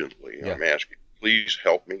diligently. Yeah. I'm asking, please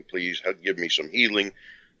help me. Please give me some healing.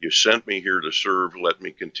 You sent me here to serve. Let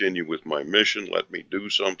me continue with my mission. Let me do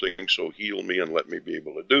something. So heal me and let me be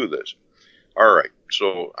able to do this. All right.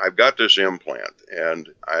 So I've got this implant, and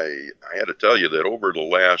I had to tell you that over the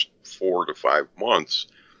last 4 to 5 months,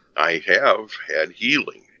 I have had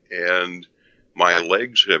healing, and my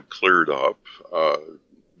legs have cleared up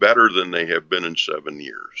better than they have been in 7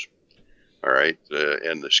 years. All right.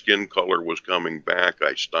 And the skin color was coming back.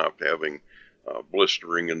 I stopped having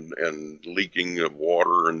blistering and leaking of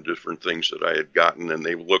water and different things that I had gotten, and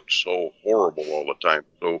they looked so horrible all the time.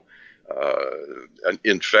 So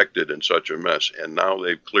infected and such a mess. And now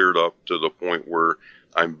they've cleared up to the point where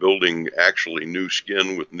I'm building actually new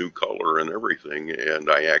skin with new color and everything, and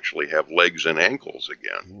I actually have legs and ankles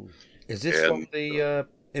again. Is this from the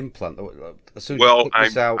implant? As soon as you took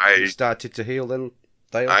this out, it started to heal then?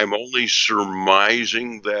 Dale? I'm only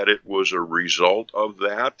surmising that it was a result of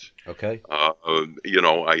that. Okay.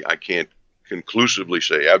 I can't conclusively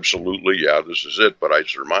say absolutely, this is it, but I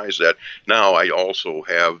surmise that. Now I also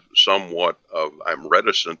have somewhat of, I'm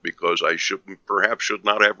reticent because I should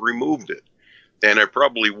not have removed it. And I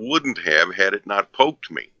probably wouldn't have had it not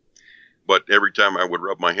poked me. But every time I would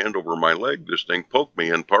rub my hand over my leg, this thing poked me.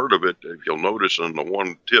 And part of it, if you'll notice on the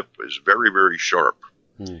one tip, is very, very sharp.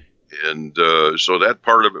 And so that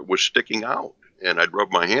part of it was sticking out. And I'd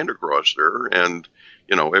rub my hand across there and,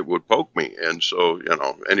 it would poke me. And so,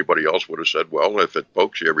 anybody else would have said, well, if it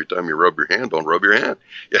pokes you every time you rub your hand, don't rub your hand.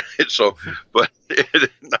 So, but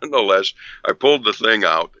nonetheless, I pulled the thing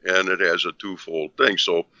out and it has a twofold thing.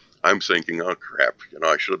 So I'm thinking, oh, crap,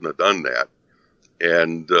 I shouldn't have done that.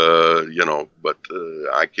 And, but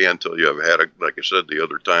I can tell you I've had, like I said, the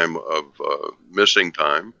other time of missing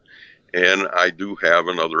time. And I do have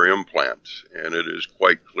another implant, and it is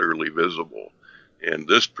quite clearly visible. And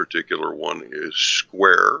this particular one is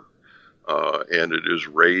square, and it is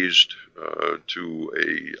raised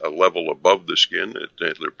to a level above the skin.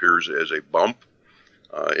 It appears as a bump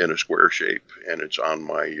in a square shape, and it's on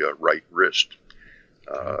my right wrist.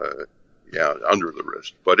 Under the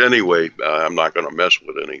wrist. But anyway, I'm not going to mess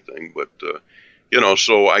with anything. But,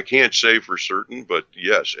 so I can't say for certain, but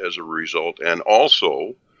yes, as a result. And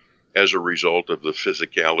also, as a result of the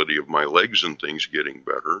physicality of my legs and things getting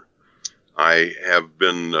better, I have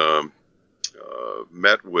been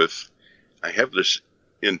met with, I have this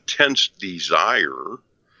intense desire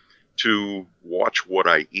to watch what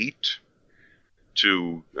I eat,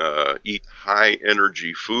 to eat high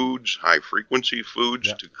energy foods, high frequency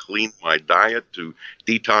foods, to clean my diet, to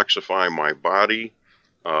detoxify my body.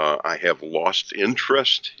 I have lost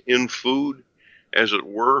interest in food, as it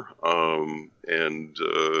were, and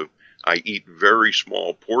I eat very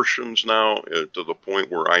small portions now to the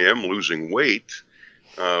point where I am losing weight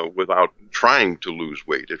without trying to lose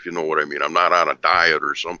weight, if you know what I mean. I'm not on a diet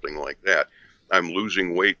or something like that. I'm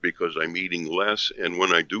losing weight because I'm eating less, and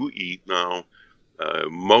when I do eat now,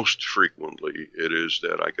 most frequently it is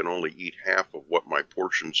that I can only eat half of what my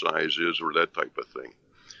portion size is, or that type of thing.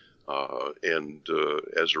 And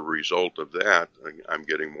as a result of that, I'm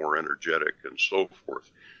getting more energetic and so forth.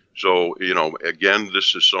 So, again,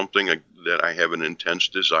 this is something that I have an intense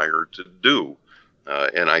desire to do.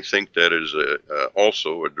 And I think that is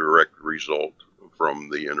also a direct result from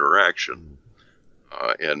the interaction,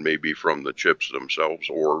 and maybe from the chips themselves,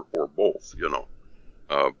 or both,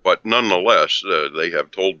 But nonetheless, they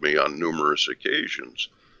have told me on numerous occasions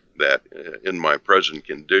that in my present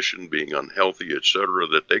condition, being unhealthy, etc.,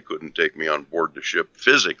 that they couldn't take me on board the ship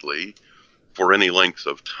physically for any length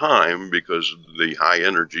of time because the high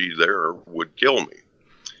energy there would kill me.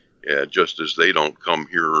 Just as they don't come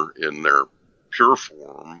here in their pure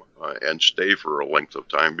form and stay for a length of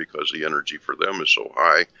time because the energy for them is so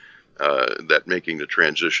high that making the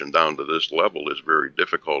transition down to this level is very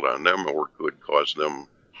difficult on them or could cause them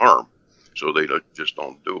harm. So they just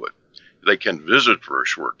don't do it. They can visit for a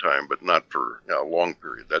short time, but not for a long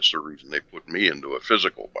period. That's the reason they put me into a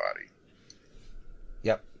physical body.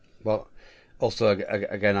 Yep. Well, also,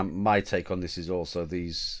 again, my take on this is also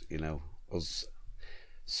these, us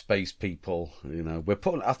space people, we're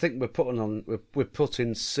putting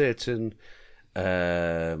certain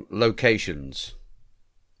locations,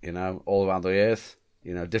 all around the earth,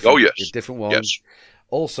 different ones. Yes.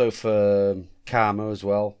 Also for karma as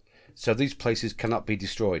well. So these places cannot be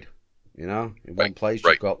destroyed. In one place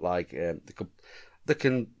you've got they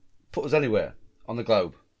can put us anywhere on the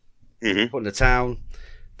globe. Mm-hmm. Put in a town,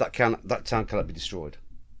 that town cannot be destroyed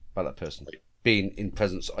by that person being in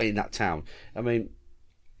presence in that town. I mean,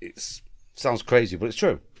 it sounds crazy, but it's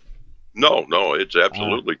true. No, it's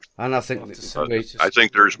absolutely. And I think I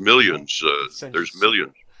think there's millions. There's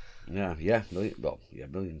millions. Yeah,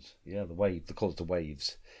 millions. Yeah, the wave. They call it the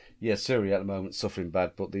waves. Yeah, Syria at the moment suffering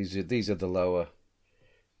bad, but these are the lower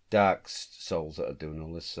dark souls that are doing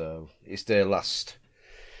all this. So it's their last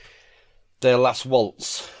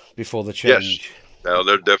waltz before the change. Yes. No,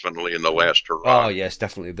 they're definitely in the last hurrah. Oh yes,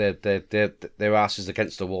 definitely. Their asses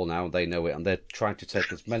against the wall now. They know it, and they're trying to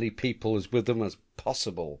take as many people as with them as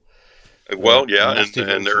possible. Well,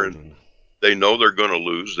 and they know they're going to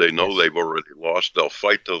lose. They know they've already lost. They'll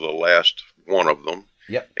fight to the last one of them.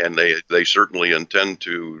 Yep. And they certainly intend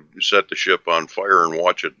to set the ship on fire and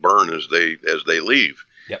watch it burn as they leave.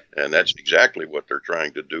 Yep. And that's exactly what they're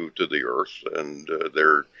trying to do to the Earth, and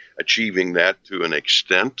they're achieving that to an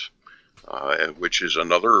extent, which is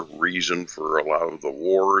another reason for a lot of the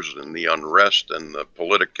wars and the unrest and the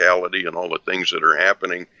politicality and all the things that are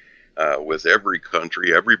happening with every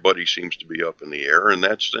country. Everybody seems to be up in the air, and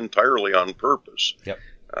that's entirely on purpose. Yep.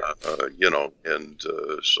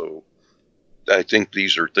 So I think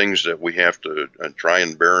these are things that we have to try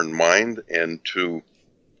and bear in mind, and to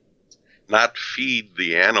not feed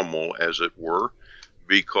the animal, as it were,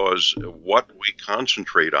 because what we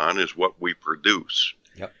concentrate on is what we produce.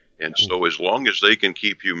 Yep. And so as long as they can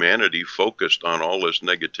keep humanity focused on all this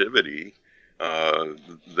negativity,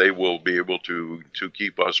 they will be able to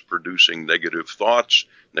keep us producing negative thoughts,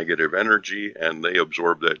 negative energy, and they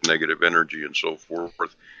absorb that negative energy and so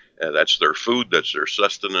forth. That's their food, that's their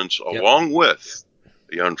sustenance, along with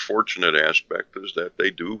the unfortunate aspect is that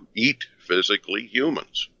they do eat physically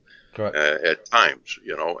humans. Correct. At times,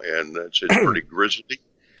 and it's pretty grisly.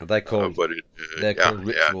 They're called, they're called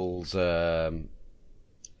rituals, Dale.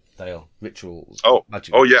 Rituals. Oh,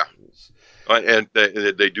 yeah. Rituals. And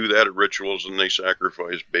they do that at rituals, and they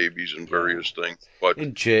sacrifice babies and various things. But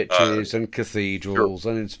in churches and cathedrals,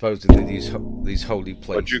 and in supposedly these holy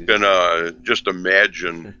places. But you can just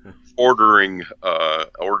imagine ordering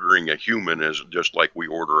a human as just like we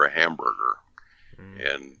order a hamburger.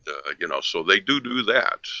 And, so they do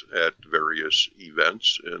that at various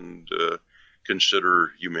events and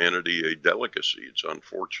consider humanity a delicacy. It's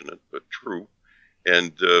unfortunate, but true.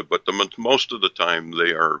 And but most of the time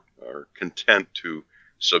they are content to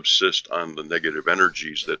subsist on the negative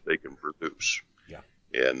energies that they can produce. Yeah.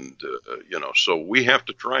 And, so we have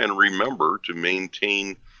to try and remember to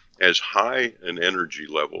maintain as high an energy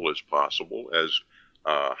level as possible, as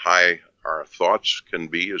high our thoughts can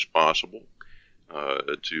be as possible.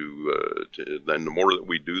 Then the more that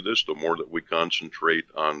we do this, the more that we concentrate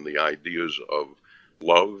on the ideas of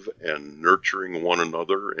love and nurturing one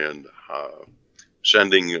another and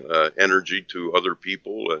sending energy to other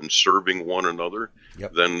people and serving one another,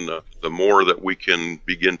 then the more that we can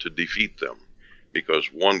begin to defeat them. Because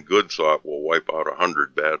one good thought will wipe out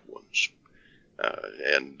 100 bad ones.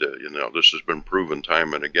 This has been proven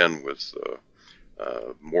time and again with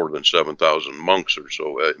more than 7,000 monks or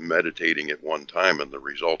so meditating at one time and the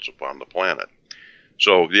results upon the planet.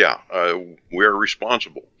 So, we're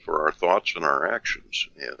responsible for our thoughts and our actions.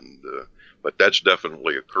 But that's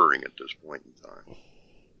definitely occurring at this point in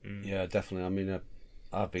time. Yeah, definitely. I mean,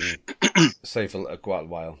 I've been saying for quite a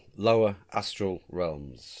while, lower astral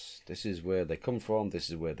realms. This is where they come from. This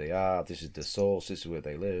is where they are. This is the source. This is where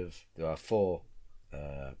they live. There are four.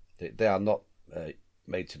 They are not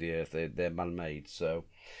made to the earth. They're man-made. So,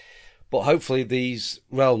 but hopefully these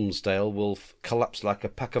realms, Dale, will collapse like a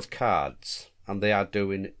pack of cards, and they are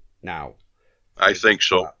doing it now. I think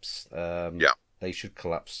so. They should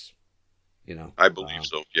collapse. I believe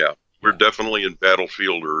so. Yeah. We're definitely in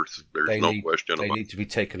battlefield Earth. There's no question about it. They need to be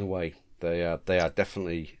taken away. They are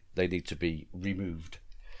definitely. They need to be removed.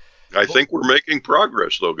 I think we're making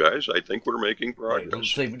progress, though, guys. I think we're making progress. Don't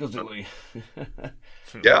say we, doesn't we?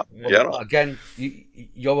 Yeah. Again,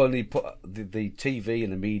 you'll only put the TV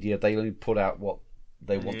and the media. They only put out what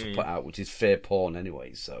they want to put out, which is fair porn,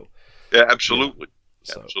 anyway. So. Yeah, absolutely.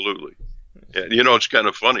 Absolutely. Yeah, it's kind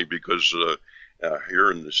of funny because. Here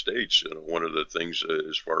in the States, one of the things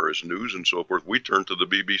as far as news and so forth, we turn to the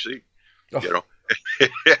BBC,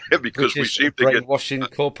 because we seem to get brainwashing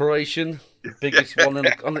corporation, biggest one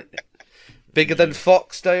on it, bigger than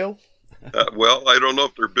Fox, Dale. Well, I don't know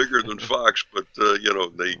if they're bigger than Fox, but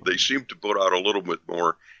they seem to put out a little bit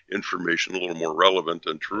more information, a little more relevant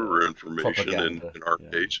and truer information in our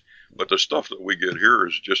case. But the stuff that we get here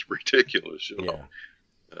is just ridiculous, Yeah.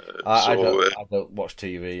 I don't watch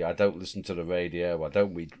TV. I don't listen to the radio. I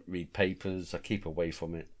don't read papers. I keep away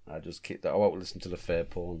from it. I won't listen to the fair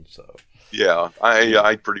porn. So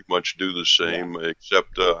I pretty much do the same.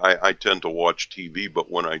 Except I tend to watch TV, but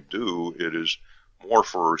when I do, it is more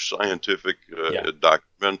for scientific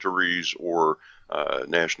documentaries or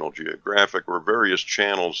National Geographic or various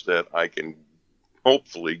channels that I can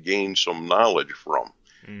hopefully gain some knowledge from.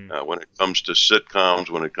 When it comes to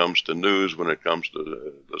sitcoms, when it comes to news, when it comes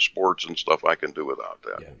to the sports and stuff, I can do without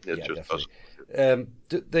that. It just doesn't.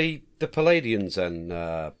 The Palladians and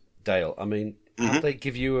Dale, I mean, have they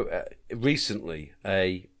give you recently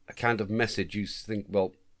a kind of message you think,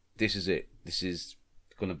 well, this is it. This is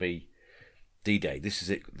going to be D-Day. This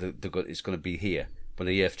is it. It's going to be here when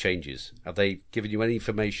the Earth changes. Have they given you any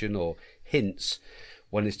information or hints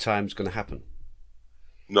when this time's going to happen?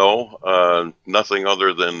 No, nothing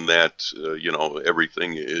other than that,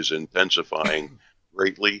 everything is intensifying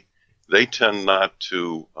greatly. They tend not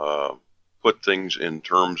to put things in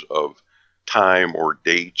terms of time or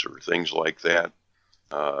dates or things like that,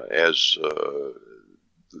 as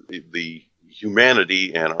the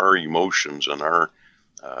humanity and our emotions and our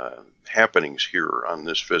happenings here on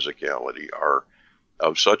this physicality are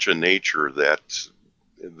of such a nature that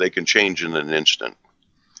they can change in an instant.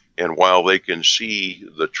 And while they can see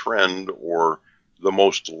the trend or the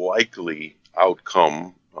most likely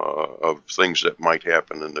outcome of things that might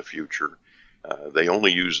happen in the future, they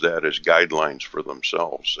only use that as guidelines for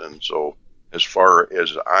themselves. And so, as far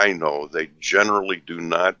as I know, they generally do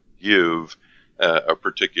not give a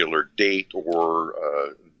particular date or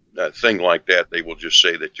a thing like that. They will just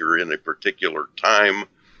say that you're in a particular time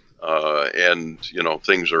and,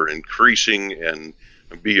 things are increasing, and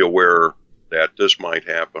be aware that this might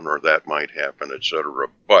happen or that might happen, etc.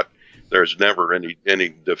 But there's never any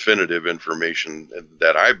definitive information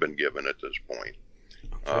that I've been given at this point,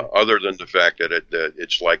 other than the fact that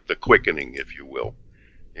it's like the quickening, if you will.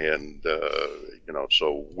 And,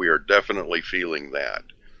 so we are definitely feeling that.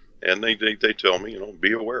 And they tell me,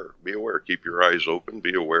 be aware, keep your eyes open,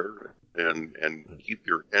 be aware, and keep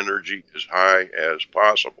your energy as high as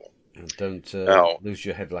possible. And don't lose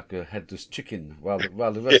your head like a headless chicken while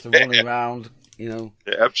the rest are running around,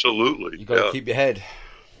 Absolutely. You've got to keep your head.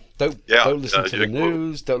 Don't listen to the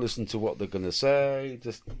news. Don't listen to what they're going to say.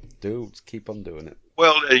 Just keep on doing it.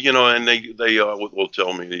 Well, and they will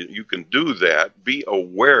tell me you can do that. Be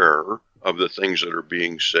aware of the things that are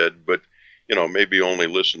being said, but, maybe only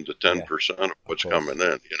listen to 10% of what's coming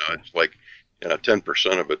in. It's like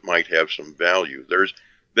 10% of it might have some value.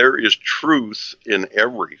 there is truth in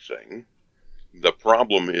everything. The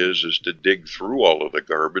problem is to dig through all of the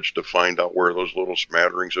garbage to find out where those little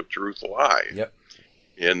smatterings of truth lie. Yep.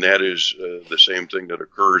 And that is the same thing that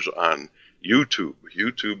occurs on YouTube.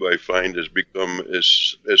 YouTube, I find, has become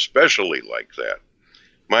especially like that.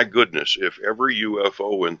 My goodness, if every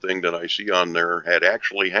UFO and thing that I see on there had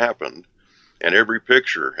actually happened, and every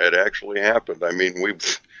picture had actually happened, I mean,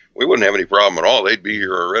 we wouldn't have any problem at all. They'd be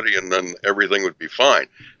here already, and then everything would be fine.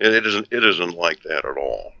 And it isn't like that at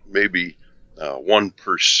all. Maybe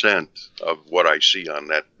 1% of what I see on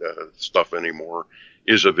that stuff anymore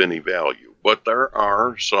is of any value. But there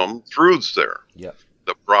are some truths there. Yep.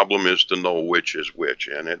 The problem is to know which is which,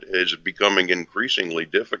 and it is becoming increasingly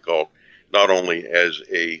difficult, not only as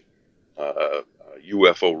a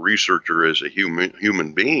UFO researcher, as a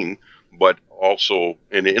human being, but also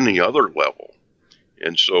in any other level.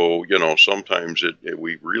 And so, sometimes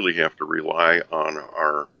we really have to rely on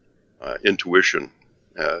our intuition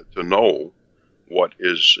to know what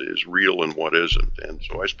is real and what isn't. And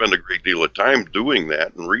so I spend a great deal of time doing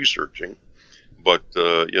that and researching, but,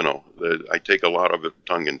 I take a lot of it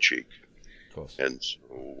tongue in cheek. Of course. And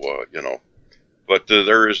so, but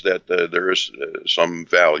there is some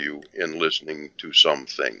value in listening to some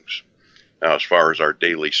things. Now, as far as our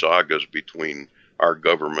daily sagas between our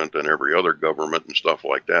government and every other government and stuff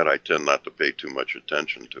like that, I tend not to pay too much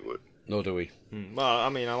attention to it. Nor do we. Well, I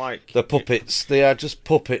mean, I like... The puppets. They are just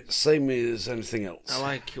puppets, same as anything else. I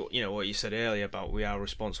like, what you said earlier about we are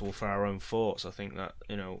responsible for our own thoughts. I think that,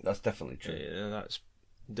 That's definitely true. That's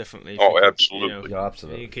definitely... Absolutely.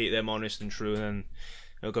 Absolutely. You keep them honest and true, and then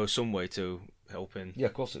it'll go some way to helping Yeah,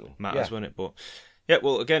 of course it will. matters, won't it? But, yeah,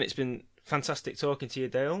 well, again, it's been fantastic talking to you,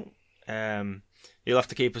 Dale. You'll have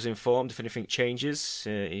to keep us informed if anything changes.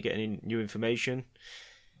 You get any new information,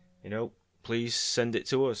 please send it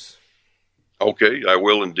to us. Okay, I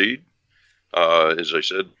will indeed. As I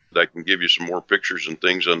said, I can give you some more pictures and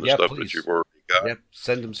things on the stuff please. that you've already got. Yep,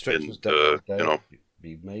 send them straight to us. It'd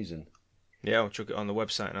be amazing. Yeah, I'll chuck it on the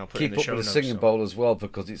website and I'll put it in Keep the up show with the notes. singing bowl as well,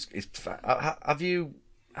 because it's. Have you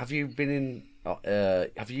been in?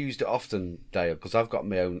 Have you used it often, Dale? Because I've got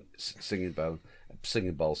my own singing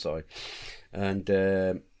bowl. Sorry, and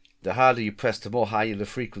the harder you press, the more higher the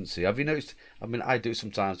frequency. Have you noticed? I mean, I do it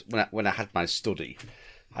sometimes when I had my study.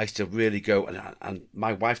 I used to really go, and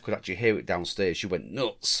my wife could actually hear it downstairs. She went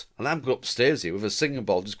nuts, and I'm upstairs here with a singing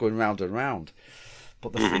bowl just going round and round.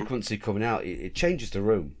 But the frequency coming out, it changes the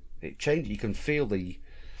room. It changes. You can feel you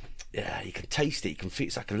can taste it. You can feel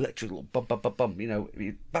it's like an electric little bum, bum, bum, bum.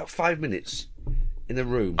 About 5 minutes in a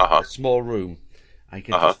room, a small room, and you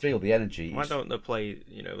can just feel the energy. Why don't they play,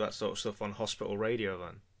 that sort of stuff on hospital radio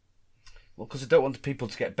then? Well, because they don't want the people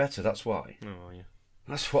to get better. That's why. Oh yeah.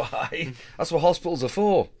 That's why. That's what hospitals are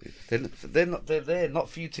for. They're not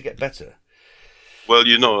for you to get better. Well,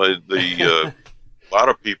 a lot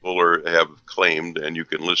of people have claimed, and you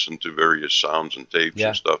can listen to various sounds and tapes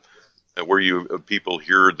and stuff, where people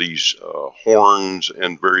hear these horns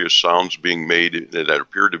and various sounds being made that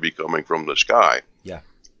appear to be coming from the sky. Yeah.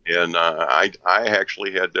 And I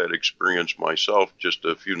actually had that experience myself just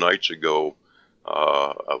a few nights ago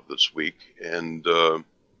of this week, and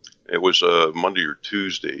it was Monday or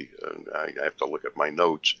Tuesday. I have to look at my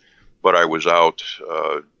notes, but I was out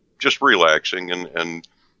just relaxing, and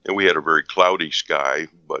we had a very cloudy sky.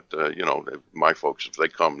 But my folks, if they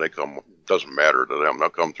come. Doesn't matter to them. They'll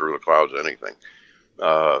come through the clouds, anything.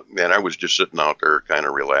 And I was just sitting out there, kind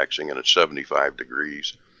of relaxing, and it's 75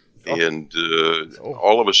 degrees. And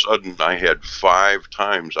all of a sudden, I had 5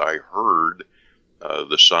 times I heard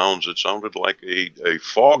the sounds. It sounded like a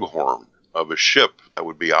foghorn of a ship that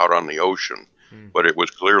would be out on the ocean, but it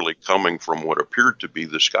was clearly coming from what appeared to be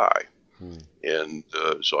the sky. And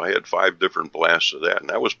so I had 5 different blasts of that, and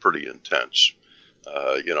that was pretty intense.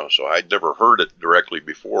 So I'd never heard it directly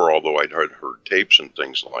before, although I'd heard tapes and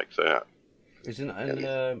things like that. Isn't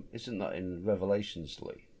that in Revelations,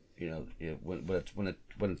 Lee? When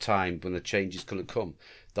a change is going to come,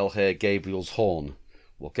 they'll hear Gabriel's horn.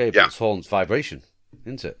 Well, Gabriel's horn's vibration,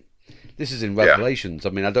 isn't it? This is in Revelations.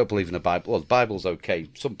 I mean, I don't believe in the Bible. Well, the Bible's okay.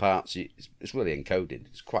 Some parts it's really encoded.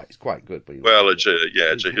 It's quite good. But it's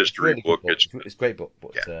a history really book. It's a great book.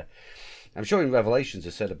 But I'm sure in Revelations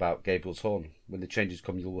it said about Gabriel's horn. When the changes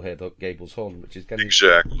come, you will hear Gabriel's horn, which is getting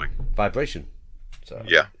exactly vibration. So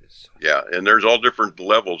yeah, and there's all different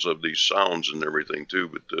levels of these sounds and everything too.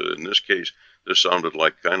 But in this case, this sounded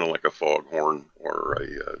kind of like a foghorn or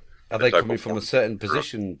a. Are they coming from a certain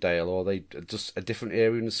position, Dale, or are they just a different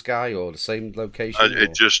area in the sky, or the same location?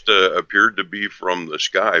 It just appeared to be from the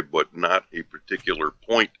sky, but not a particular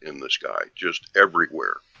point in the sky, just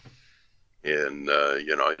everywhere. And,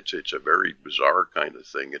 it's a very bizarre kind of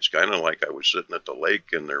thing. It's kind of like I was sitting at the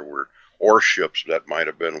lake and there were ore ships that might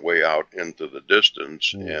have been way out into the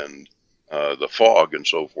distance, and the fog and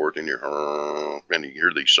so forth, and you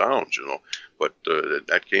hear these sounds, but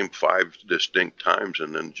that came 5 distinct times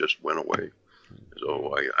and then just went away.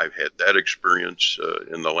 So I've had that experience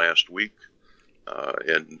in the last week,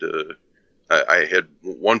 and I had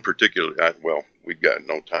one particular, we got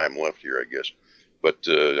no time left here, I guess. But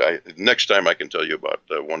next time I can tell you about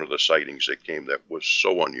one of the sightings that came that was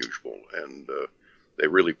so unusual, and they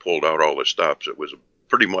really pulled out all the stops. It was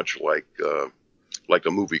pretty much like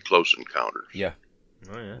a movie Close Encounters. Yeah.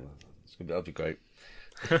 Oh yeah. That'll be great.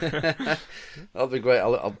 That'll be great.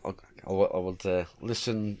 I would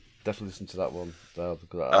definitely listen to that one. I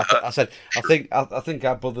think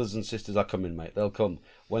our brothers and sisters are coming, mate. They'll come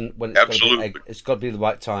when Absolutely. It's got to be the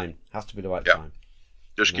right time. Has to be the right time.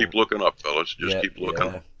 Just keep looking up, fellas. Just keep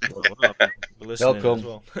looking up. They'll come.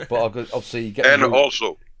 Well. But obviously you get. And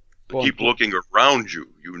also, keep looking around you.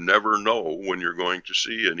 You never know when you're going to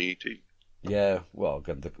see an ET. Yeah, well,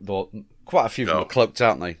 again, quite a few of them are cloaked,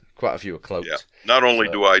 aren't they? Quite a few are cloaked. Yeah. Not only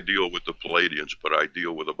do I deal with the Palladians, but I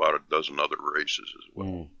deal with about a dozen other races as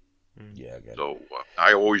well. Yeah, again. So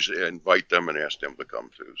I always invite them and ask them to come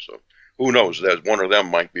too. So who knows? That one of them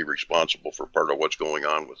might be responsible for part of what's going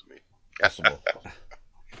on with me. Possible.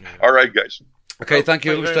 All right, guys. Okay, thank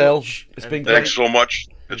you, Mr. Dale. It's been great. Thanks so much.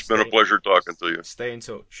 It's been a pleasure talking to you. Stay in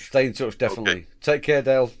touch. Stay in touch, definitely. Okay. Take care,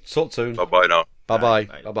 Dale. Talk soon. Bye-bye now. Bye-bye.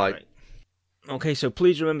 Bye-bye. Okay, so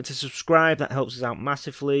please remember to subscribe. That helps us out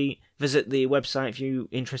massively. Visit the website if you're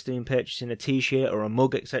interested in purchasing a t-shirt or a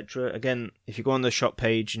mug, etc. Again, if you go on the shop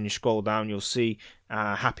page and you scroll down, you'll see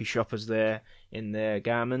happy shoppers there in their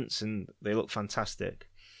garments, and they look fantastic.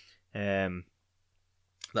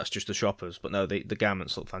 That's just the shoppers, but no, the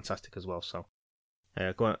garments look fantastic as well. So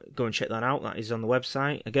go and check that out. That is on the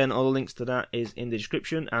website. Again, all the links to that is in the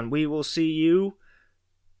description, and we will see you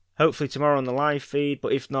hopefully tomorrow on the live feed,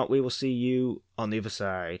 but if not, we will see you on the other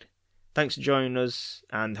side. Thanks for joining us,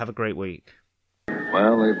 and have a great week.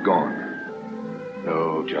 Well, they've gone.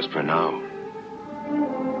 No, just for now.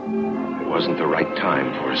 It wasn't the right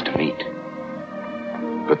time for us to meet.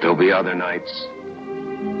 But there'll be other nights,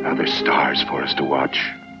 other stars for us to watch.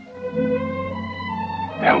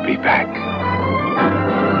 They'll be back.